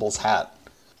constable's hat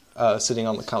sitting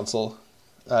on the council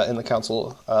in the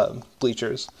council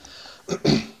bleachers.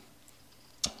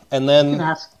 And then You can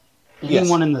ask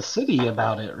anyone in the city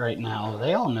about it right now.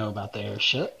 They all know about the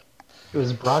airship. It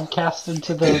was broadcasted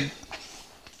to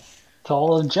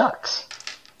all of Jux.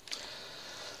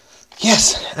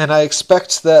 Yes, and I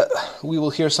expect that we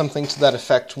will hear something to that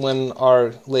effect when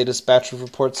our latest batch of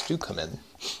reports do come in.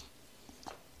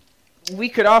 We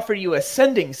could offer you a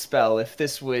sending spell if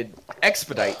this would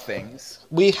expedite things.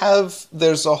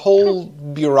 There's a whole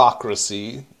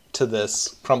bureaucracy to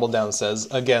this, Crumbledown says,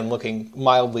 again looking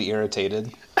mildly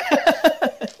irritated.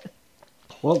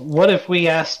 Well, what if we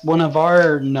asked one of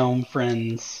our gnome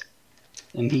friends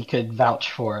and he could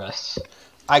vouch for us?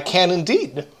 I can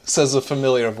indeed, says a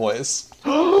familiar voice.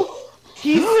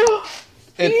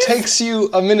 It takes you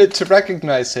a minute to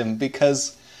recognize him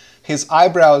because his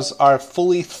eyebrows are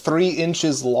fully 3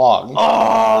 inches long.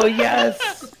 Oh,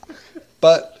 yes!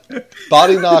 But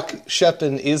Bodyknock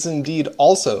Shepin is indeed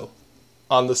also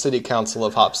on the city council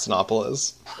of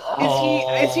Hopstanopolis.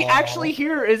 Is he actually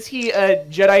here, or is he a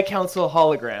Jedi Council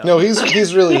hologram? No,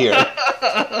 he's really here.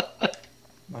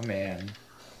 My man.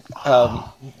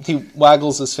 He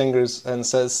waggles his fingers and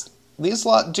says, "These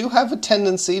lot do have a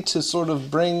tendency to sort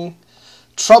of bring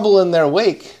trouble in their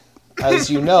wake. As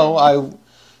you know, I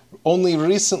only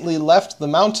recently left the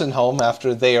mountain home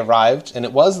after they arrived, and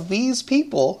it was these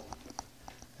people,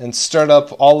 and stirred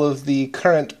up all of the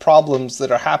current problems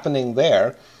that are happening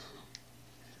there."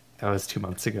 That was 2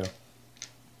 months ago.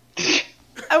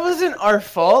 That wasn't our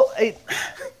fault.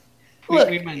 Look,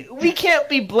 we we can't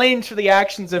be blamed for the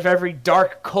actions of every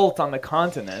dark cult on the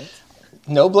continent.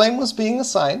 No blame was being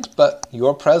assigned, but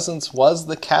your presence was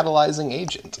the catalyzing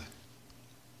agent.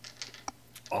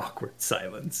 Awkward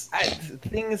silence.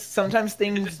 Sometimes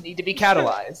things need to be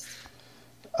catalyzed.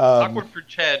 Awkward for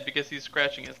Chad because he's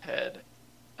scratching his head.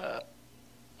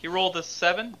 He rolled a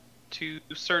 7 to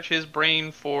search his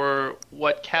brain for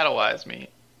what catalyzed me.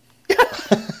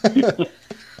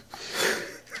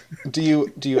 Do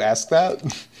you ask that?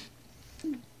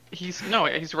 He's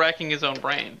racking his own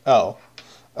brain. Oh.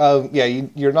 Yeah,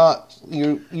 you've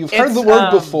heard It's, the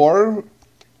word before.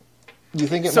 You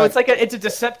think it So might... it's a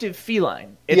deceptive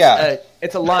feline.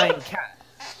 It's a lying cat.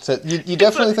 So you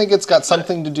definitely think it's got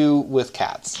something to do with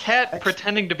cats. Cat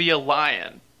pretending to be a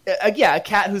lion. Yeah, a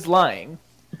cat who's lying.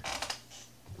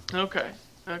 Okay.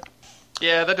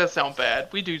 Yeah, that does sound bad.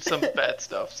 We do some bad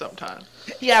stuff sometimes.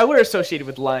 Yeah, we're associated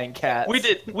with lying cats.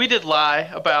 We did lie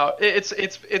about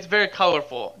it's very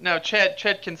colorful. Now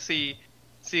Chad can see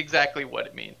exactly what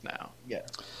it means now. Yeah.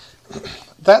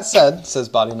 That said, says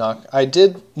Bodyknock, I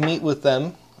did meet with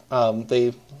them.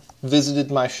 They visited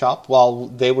my shop while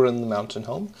they were in the mountain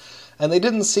home, and they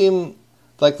didn't seem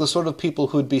like the sort of people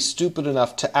who'd be stupid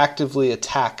enough to actively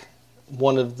attack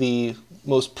one of the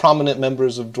most prominent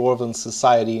members of Dwarven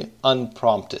society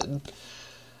unprompted.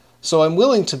 So I'm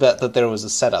willing to bet that there was a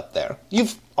setup there.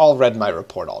 You've all read my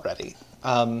report already.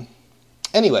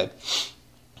 Anyway,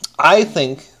 I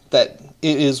think that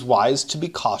it is wise to be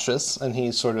cautious, and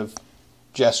he sort of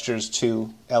gestures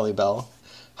to Elibel.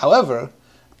 However,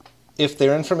 if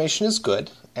their information is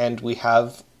good, and we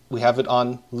have it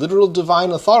on literal divine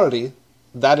authority,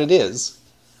 that it is,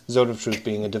 Zone of Truth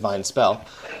being a divine spell.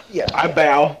 Yeah, I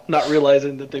bow, not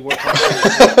realizing that they weren't.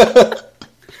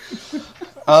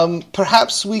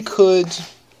 Perhaps we could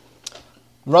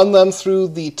run them through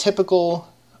the typical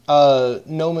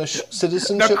gnomish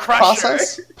citizenship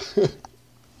process.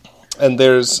 And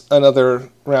there's another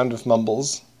round of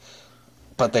mumbles.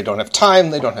 But they don't have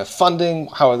time, they don't have funding,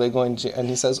 how are they going to... And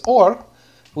he says, or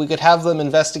we could have them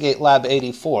investigate Lab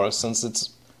 84, since it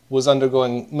was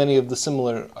undergoing many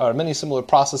similar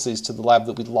processes to the lab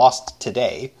that we lost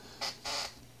today.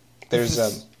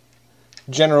 There's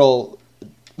general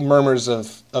murmurs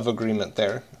of agreement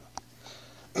there.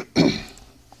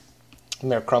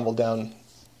 Mayor Crumbledown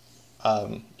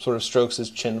sort of strokes his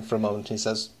chin for a moment, and he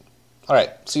says, all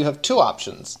right, so you have 2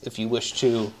 options if you wish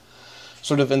to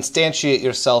sort of instantiate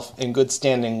yourself in good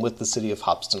standing with the city of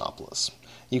Hopstanopolis.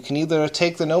 You can either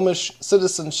take the gnomish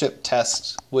citizenship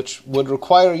test, which would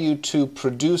require you to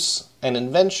produce an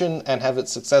invention and have it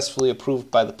successfully approved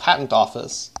by the patent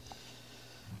office,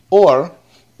 or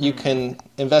you can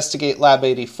investigate Lab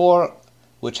 84,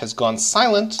 which has gone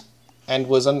silent and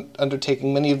was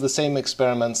undertaking many of the same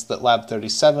experiments that Lab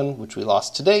 37, which we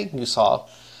lost today, you saw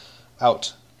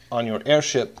out on your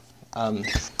airship,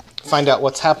 find out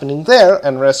what's happening there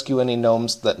and rescue any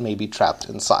gnomes that may be trapped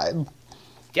inside.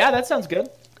 Yeah, that sounds good.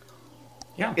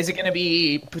 Yeah. Is it going to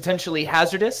be potentially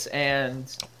hazardous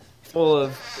and full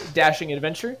of dashing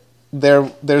adventure?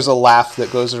 There's a laugh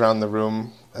that goes around the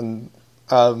room, and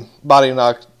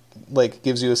Bodyknock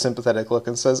gives you a sympathetic look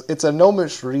and says, "It's a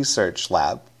gnomish research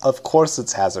lab. Of course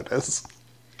it's hazardous."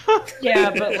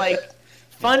 Yeah, but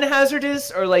fun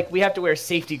hazardous, or we have to wear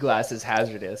safety glasses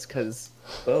hazardous? Because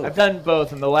I've done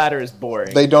both, and the latter is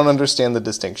boring. They don't understand the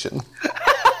distinction.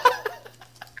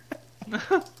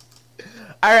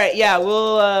 All right, yeah,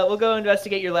 we'll go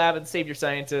investigate your lab and save your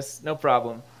scientists. No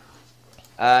problem.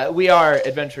 We are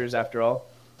adventurers, after all.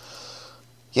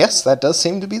 Yes, that does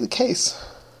seem to be the case.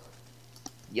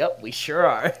 Yep, we sure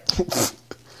are.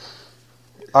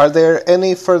 Are there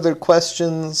any further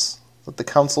questions that the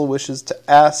council wishes to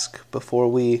ask before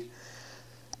we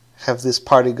have this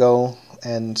party go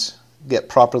and get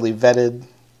properly vetted?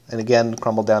 And again,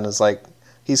 Crumbledown is like,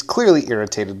 He's clearly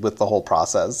irritated with the whole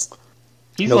process.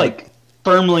 He's No, like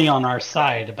firmly on our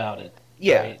side about it.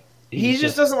 Yeah. Right? He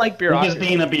just doesn't like He's bureaucracy. just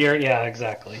being a beer. Yeah,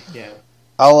 exactly. Yeah.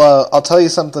 I'll tell you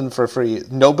something for free.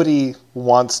 Nobody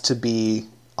wants to be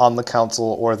on the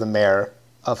council or the mayor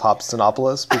of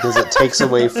Hopstanopolis because it takes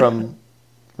away from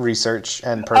research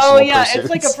and personal pursuits. It's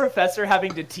like a professor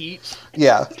having to teach.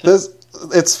 Yeah,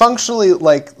 it's functionally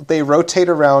like they rotate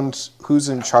around who's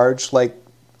in charge. Like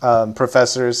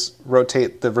professors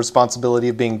rotate the responsibility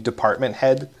of being department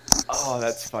head. Oh,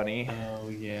 that's funny. Oh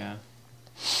yeah.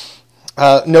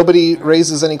 Nobody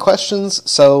raises any questions,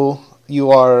 so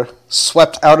you are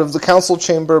swept out of the council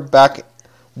chamber, back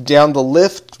down the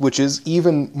lift, which is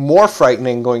even more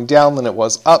frightening going down than it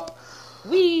was up.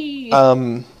 Whee!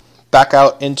 Back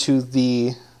out into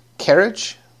the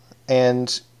carriage,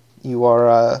 and you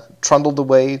are trundled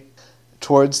away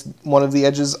towards one of the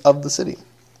edges of the city.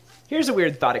 Here's a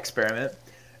weird thought experiment.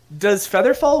 Does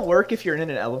Featherfall work if you're in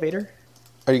an elevator?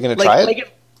 Are you going to try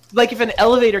it? Like if an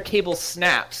elevator cable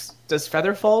snaps, does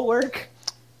Featherfall work?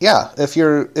 Yeah, if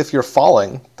you're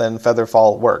falling, then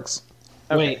Featherfall works.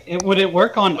 Okay. Wait, would it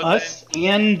work on But us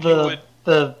and the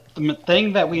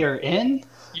thing that we are in?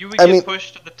 You would get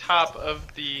pushed to the top of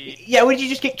the... Yeah, would you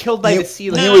just get killed by the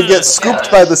ceiling? You would get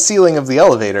scooped by the ceiling of the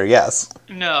elevator, yes.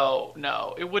 No,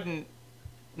 it wouldn't...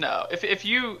 No, if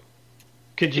you...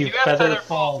 Could you If you have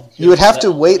Featherfall? You would have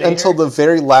to wait until the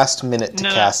very last minute to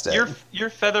cast it. Your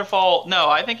Featherfall... No,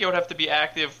 I think it would have to be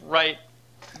active right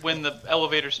when the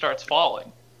elevator starts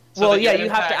falling. So Well, that yeah, your you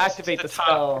have to impact activate to the top-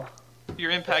 spell.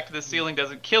 Your impact to the ceiling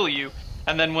doesn't kill you,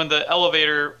 and then when the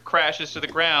elevator crashes to the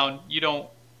ground, you don't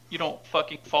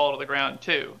fucking fall to the ground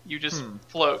too. You just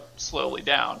float slowly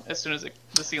down as soon as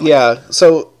the ceiling. Yeah,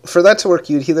 so for that to work,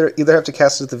 you'd either have to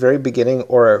cast it at the very beginning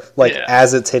or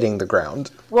as it's hitting the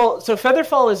ground. Well, so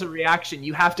Featherfall is a reaction.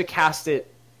 You have to cast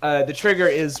it. The trigger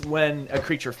is when a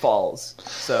creature falls.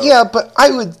 So Yeah, but I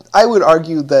would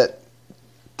argue that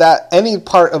any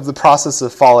part of the process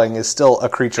of falling is still a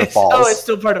creature falls. Oh, it's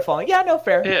still part of falling. Yeah, no,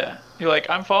 fair. Yeah, you're like,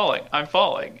 I'm falling,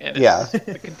 and Yeah. it's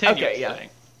a continuous Okay, yeah. thing.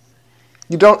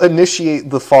 You don't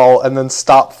initiate the fall and then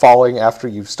stop falling after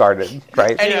you've started,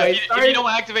 right? Anyway, if you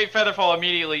don't activate Featherfall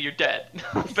immediately, you're dead.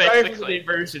 Sorry for the Basically.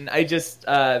 diversion. I just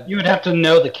You would have to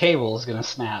know the cable is going to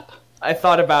snap. I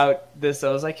thought about this.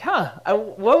 I was like,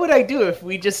 what would I do if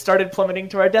we just started plummeting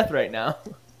to our death right now?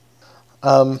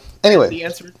 Anyway, The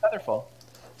answer is Featherfall.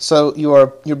 so you're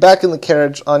back in the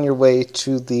carriage on your way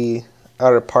to the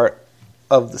outer part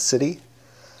of the city.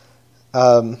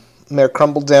 Mayor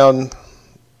Crumbledown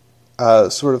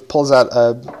sort of pulls out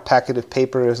a packet of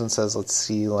papers and says, let's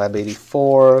see, Lab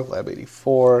 84.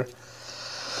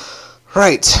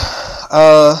 Right.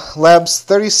 Labs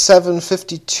 37,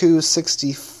 52,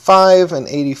 65, and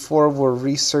 84 were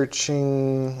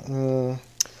researching...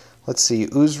 let's see,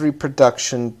 ooze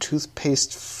reproduction,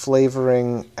 toothpaste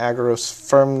flavoring, agarose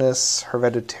firmness,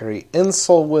 hereditary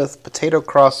insole width, potato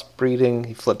cross breeding,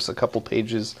 he flips a couple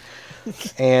pages,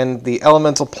 and the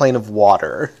elemental plane of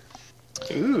water.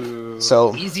 Ooh.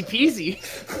 So Easy peasy.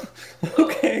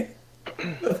 Okay.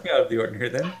 Nothing out of the ordinary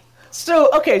then. So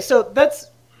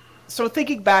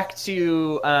thinking back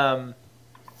to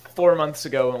 4 months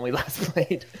ago when we last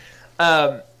played,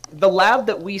 the lab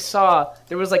that we saw,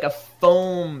 there was like a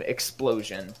foam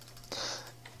explosion.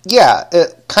 yeah,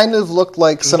 it kind of looked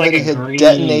like somebody like a had green-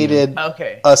 detonated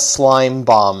Okay. a slime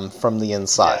bomb from the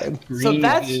inside. So Green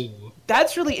goo.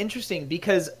 that's really interesting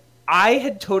because I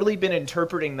had totally been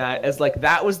interpreting that as like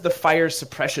that was the fire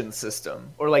suppression system,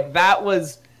 or like that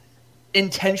was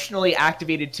intentionally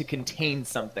activated to contain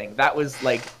something. That was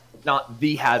like not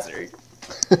the hazard.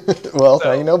 Well, So-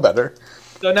 now you know better.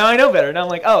 So now I know better. Now I'm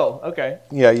like, oh, okay.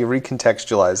 Yeah, you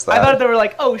recontextualize that. I thought they were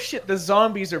like, oh shit, the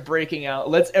zombies are breaking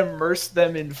out. Let's immerse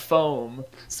them in foam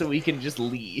so we can just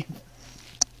leave.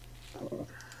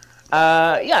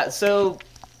 Yeah, so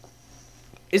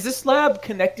is this lab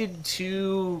connected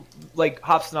to like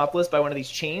Hopstanopolis by one of these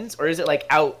chains, or is it like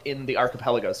out in the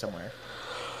archipelago somewhere?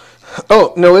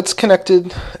 Oh, no, it's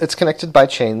connected. It's connected by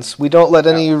chains. We don't let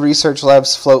any research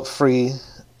labs float free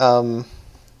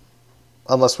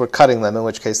unless we're cutting them, in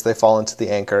which case they fall into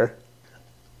the anchor.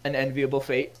 An enviable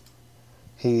fate.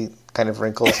 He kind of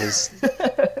wrinkles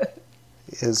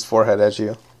his forehead at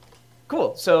you.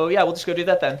 Cool. So yeah, we'll just go do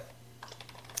that then.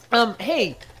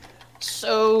 Hey,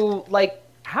 so like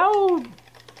how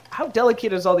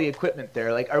delicate is all the equipment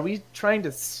there? Like, are we trying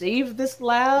to save this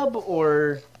lab,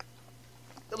 or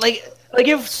like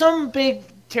if some big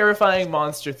terrifying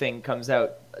monster thing comes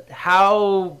out,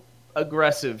 how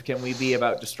aggressive can we be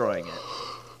about destroying it?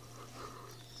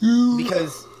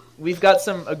 Because we've got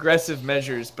some aggressive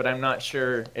measures, but I'm not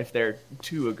sure if they're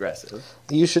too aggressive.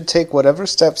 You should take whatever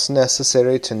steps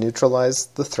necessary to neutralize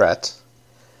the threat.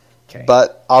 Okay.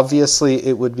 But obviously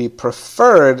it would be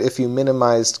preferred if you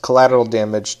minimized collateral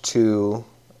damage to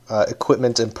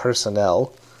equipment and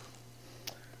personnel.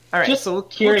 All right, Just so we'll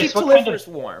curious, keep what kind Telephorus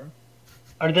warm.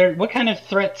 What kind of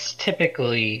threats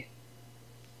typically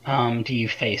do you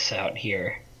face out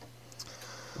here?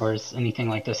 Or has anything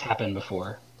like this happened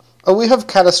before? Oh, we have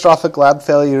catastrophic lab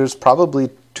failures probably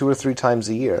 2 or 3 times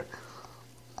a year.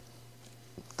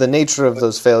 The nature of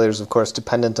those failures, of course,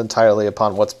 dependent entirely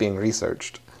upon what's being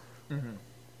researched. Mm-hmm.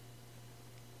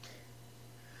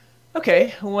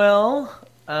 Okay, well,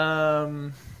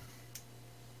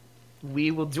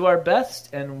 we will do our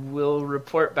best, and we'll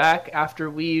report back after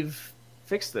we've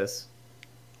fixed this.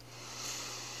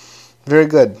 Very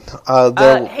good.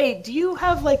 Hey, do you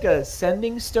have like a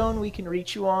sending stone we can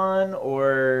reach you on,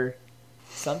 or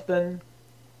something?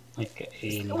 Like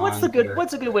What's a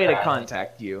good way to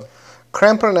contact you?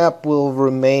 Crampernap will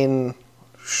remain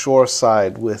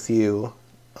shoreside with you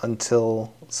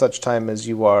until such time as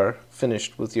you are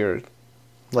finished with your,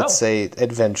 let's say,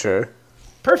 adventure.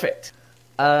 Perfect.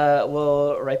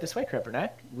 Well, right this way,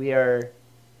 Crampernap.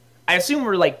 I assume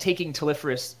we're like taking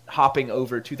Telephorus hopping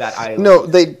over to that island. No,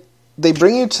 they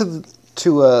bring you to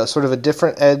a sort of a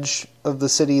different edge of the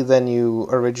city than you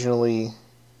originally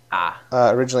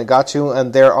got to,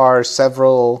 and there are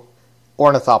several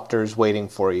ornithopters waiting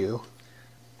for you.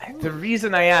 The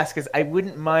reason I ask is I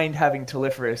wouldn't mind having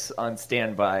Telephorus on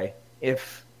standby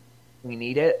if we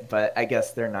need it, but I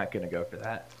guess they're not going to go for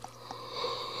that.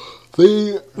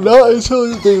 Not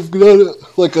until they've done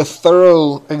like a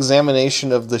thorough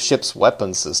examination of the ship's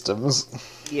weapon systems.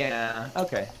 Yeah,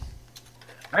 okay.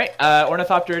 All right,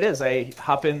 Ornithopter it is. I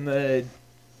hop in the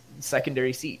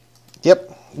secondary seat.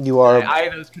 Yep, you are. I eye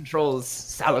those controls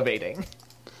salivating.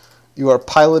 You are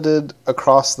piloted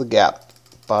across the gap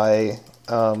by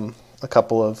a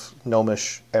couple of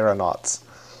gnomish aeronauts.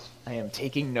 I am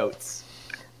taking notes.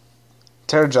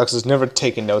 Terrajux has never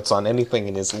taken notes on anything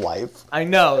in his life. I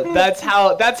know. That's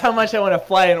how much I want to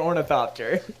fly an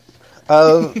Ornithopter.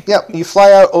 Yeah, you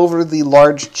fly out over the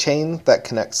large chain that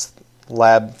connects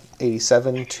Lab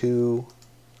 87 to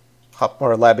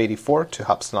Lab 84 to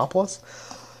Hopstanopolis,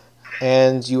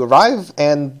 and you arrive.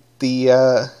 And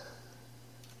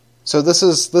so this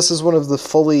is one of the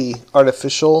fully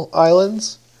artificial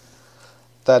islands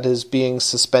that is being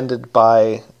suspended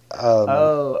by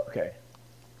okay.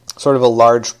 Sort of a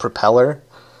large propeller.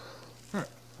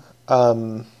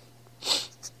 You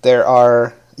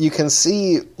can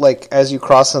see, like, as you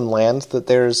cross and land, that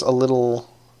there's a little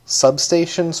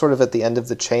substation sort of at the end of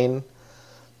the chain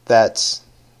that's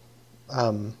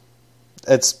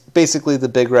it's basically the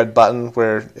big red button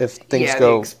where if things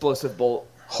go the explosive bolt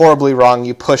horribly wrong,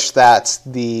 you push that,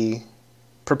 the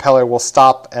propeller will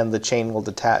stop and the chain will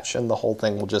detach and the whole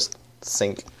thing will just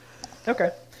sink.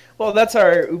 Okay. Well, that's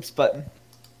our oops button.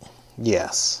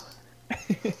 Yes.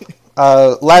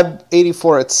 Lab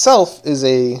 84 itself is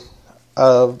it's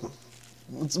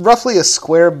roughly a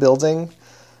square building.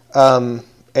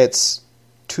 It's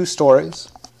 2 stories.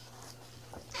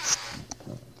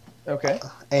 Okay.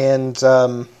 And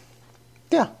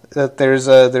there's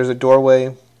a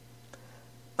doorway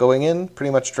going in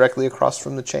pretty much directly across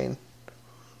from the chain.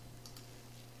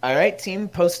 All right, team,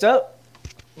 post up.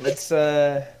 Let's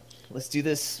do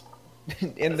this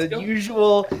in the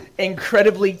usual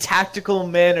incredibly tactical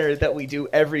manner that we do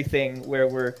everything, where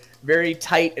we're very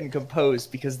tight and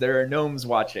composed because there are gnomes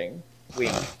watching.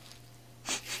 Wink.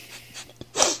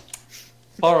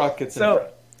 Balrock gets in front.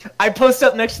 I post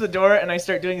up next to the door and I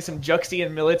start doing some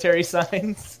Juxian military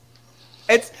signs.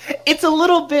 It's a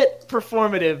little bit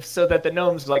performative so that the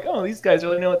gnomes are like, oh, these guys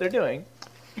really know what they're doing.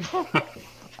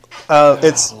 I'm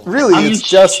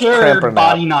just sure Crampernap.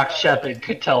 Body Knock Shepherd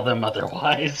could tell them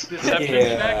otherwise.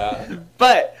 Yeah.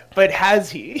 But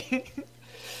has he?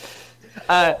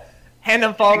 Hand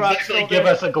on Falrock's Exactly, shoulder. give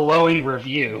us a glowing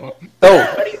review.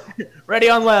 Oh, Ready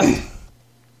on left.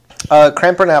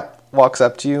 Crampernap walks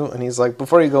up to you and he's like,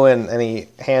 before you go in, and he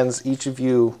hands each of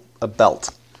you a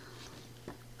belt.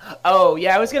 Oh,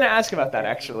 yeah, I was going to ask about that,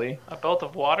 actually. A belt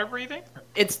of water breathing?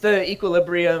 It's the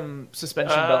equilibrium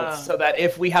suspension belt, so that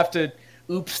if we have to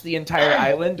oops the entire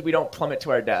island, we don't plummet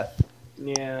to our death.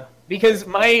 Yeah. Because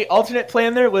my alternate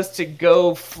plan there was to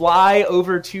go fly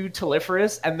over to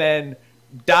Telephorus and then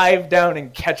dive down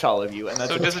and catch all of you, and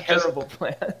that's a terrible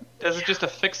plan. Does it just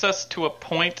affix us to a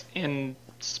point in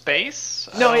space?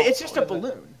 No, it's just a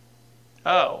balloon.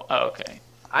 Oh, okay.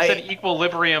 I said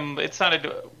equilibrium. It sounded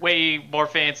way more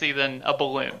fancy than a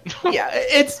balloon. Yeah,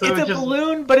 it's a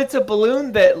balloon, but it's a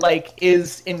balloon that like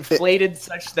is inflated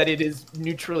such that it is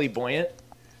neutrally buoyant.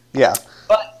 Yeah.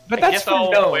 But that's guess for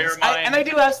I'll gnomes. wear mine. And I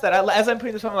do ask that as I'm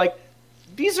putting this on. I'm like,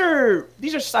 these are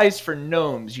sized for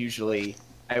gnomes usually.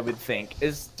 I would think.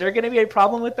 Is there going to be a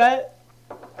problem with that?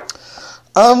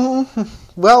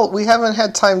 Well, we haven't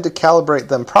had time to calibrate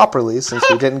them properly since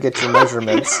we didn't get your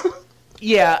measurements.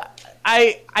 Yeah,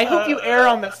 I hope you err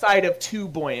on the side of too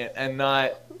buoyant and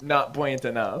not buoyant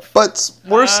enough. But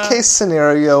worst case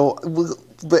scenario,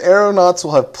 the aeronauts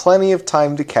will have plenty of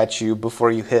time to catch you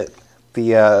before you hit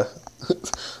the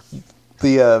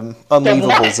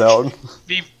unleavable zone.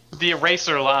 The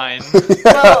eraser line.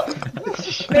 Well,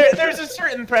 there's a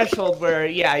certain threshold where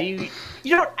you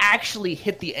don't actually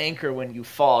hit the anchor when you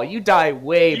fall. You die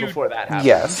way before that happens.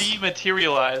 Yes.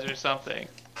 Dematerialize or something.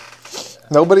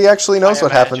 Nobody actually knows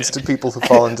what happens to people who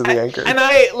fall into the anchor. And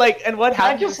what I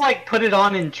happens? just like put it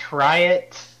on and try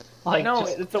it. Like, No,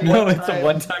 just- it's a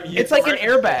one-time use. It's like an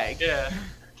airbag. Yeah.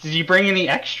 Did you bring any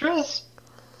extras?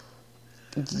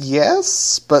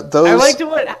 Yes, but I those like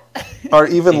to are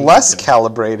even less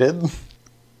calibrated.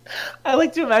 I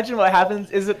like to imagine what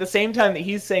happens is at the same time that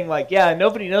he's saying like, yeah,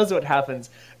 nobody knows what happens.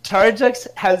 Tarjux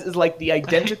is like the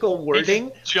identical wording,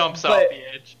 He jumps off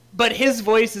the edge. but his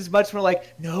voice is much more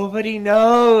like nobody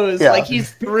knows. Yeah. Like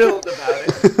he's thrilled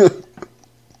about it.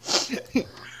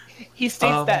 He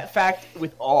states that fact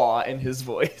with awe in his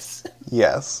voice.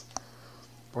 Yes.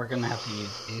 We're gonna have to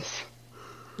use these.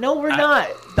 No, we're not.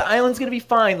 The island's gonna be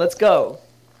fine. Let's go.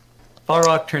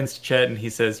 Falrock turns to Ched and he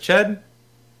says, Ched,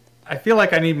 I feel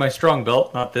like I need my strong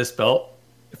belt, not this belt.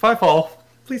 If I fall,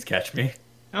 please catch me.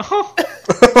 You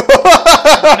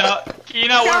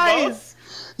know we're both.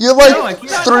 You're like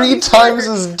 3 times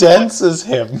as dense as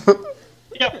him.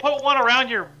 Yeah, put one around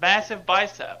your massive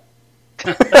bicep.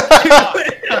 Or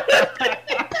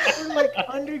like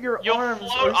under your You'll arms.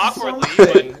 float or awkwardly,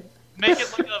 something. but make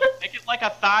it like a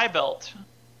thigh belt.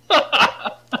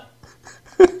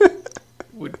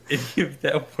 Would any of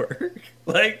that work?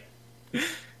 Like,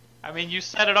 I mean, you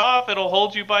set it off; it'll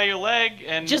hold you by your leg,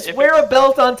 and Just wear a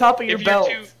belt on top of your belt.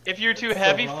 If you're too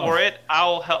heavy for it,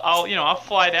 I'll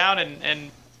fly down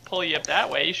and pull you up that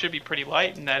way. You should be pretty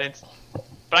light in that instance.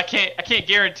 But I can't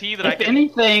guarantee that I can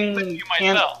lift you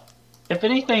myself. If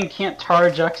anything, can't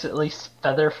Tarjux at least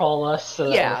featherfall us so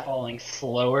that Yeah. we're falling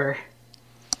slower?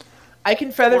 I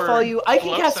can featherfall Or you. I can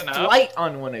close cast enough. flight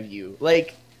on one of you.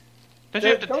 Like, Don't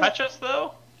you have to Don't- touch us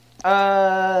though?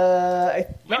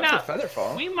 not for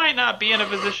featherfall. We might not be in a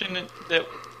position that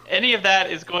any of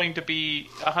that is going to be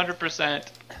 100%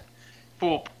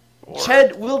 foolproof. or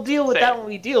Ched, we'll deal with safe. that when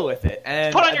we deal with it.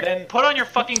 And Put on your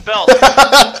fucking belt.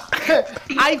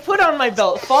 I put on my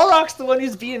belt. Falrock's the one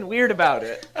who's being weird about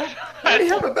it. I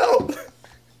have a belt.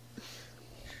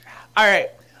 All right,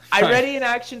 I Fine. ready in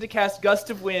action to cast Gust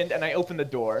of Wind, and I open the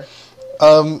door.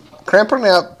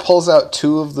 Crampernap pulls out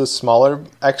 2 of the smaller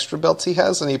extra belts he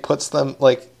has, and he puts them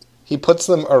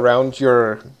around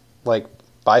your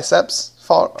biceps.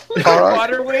 Falrock.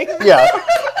 Water wing. Yeah.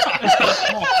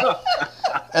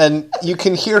 And you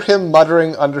can hear him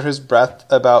muttering under his breath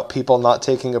about people not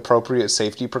taking appropriate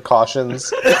safety precautions.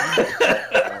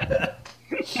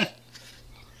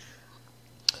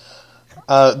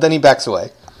 Then he backs away.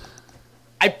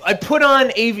 I put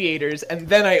on aviators, and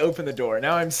then I open the door.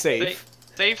 Now I'm safe.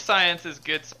 Safe science is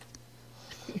good.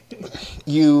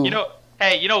 You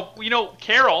Hey, you know,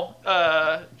 Carol.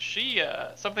 She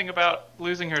something about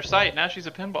losing her sight. Now she's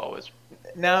a pinball wizard.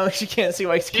 Now she can't see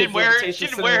why She didn't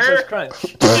wear crunch.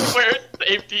 She didn't wear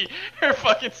her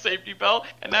fucking safety belt,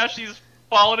 and now she's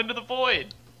fallen into the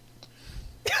void.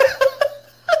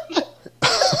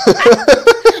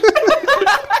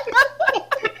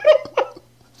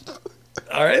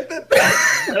 all right then.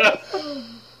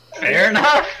 Fair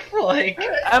enough. Like,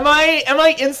 Am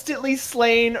I instantly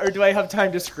slain, or do I have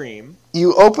time to scream?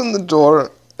 You open the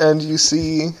door and you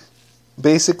see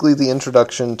basically the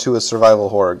introduction to a survival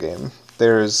horror game.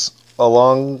 There's a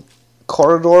long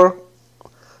corridor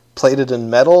plated in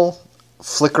metal,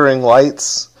 flickering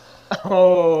lights,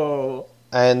 Oh.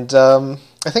 and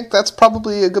I think that's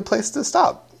probably a good place to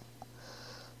stop.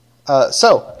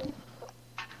 So,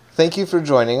 thank you for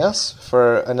joining us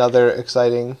for another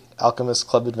exciting Alchemist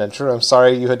Club adventure. I'm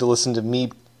sorry you had to listen to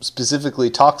me specifically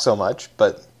talk so much,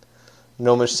 but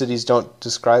gnomish cities don't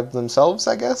describe themselves,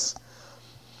 I guess.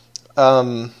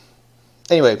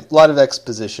 Anyway, a lot of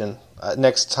exposition.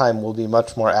 Next time will be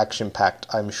much more action-packed,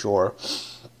 I'm sure.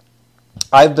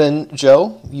 I've been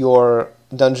Joe, your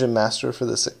dungeon master for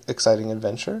this exciting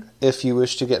adventure. If you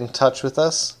wish to get in touch with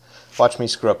us, Watch me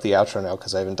screw up the outro now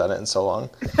because I haven't done it in so long.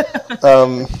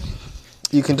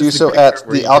 You can do so at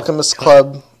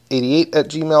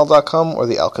thealchemistclub88@gmail.com or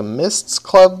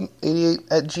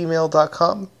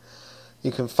thealchemistsclub88@gmail.com.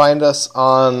 You can find us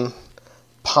on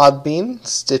Podbean,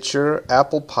 Stitcher,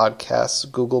 Apple Podcasts,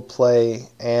 Google Play,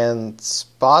 and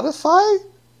Spotify?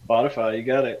 Spotify, you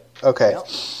got it. Okay.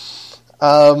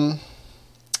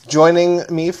 Joining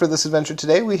me for this adventure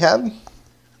today, we had...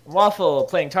 Waffle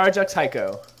playing Tarjux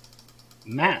Heiko.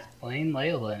 Matt playing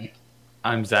Leyland.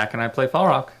 I'm Zach, and I play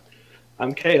Falrock.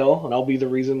 I'm Kale, and I'll be the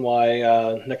reason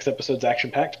why next episode's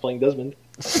action-packed playing Desmond.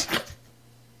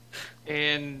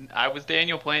 And I was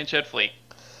Daniel playing Chet Fleet.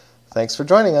 Thanks for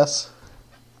joining us.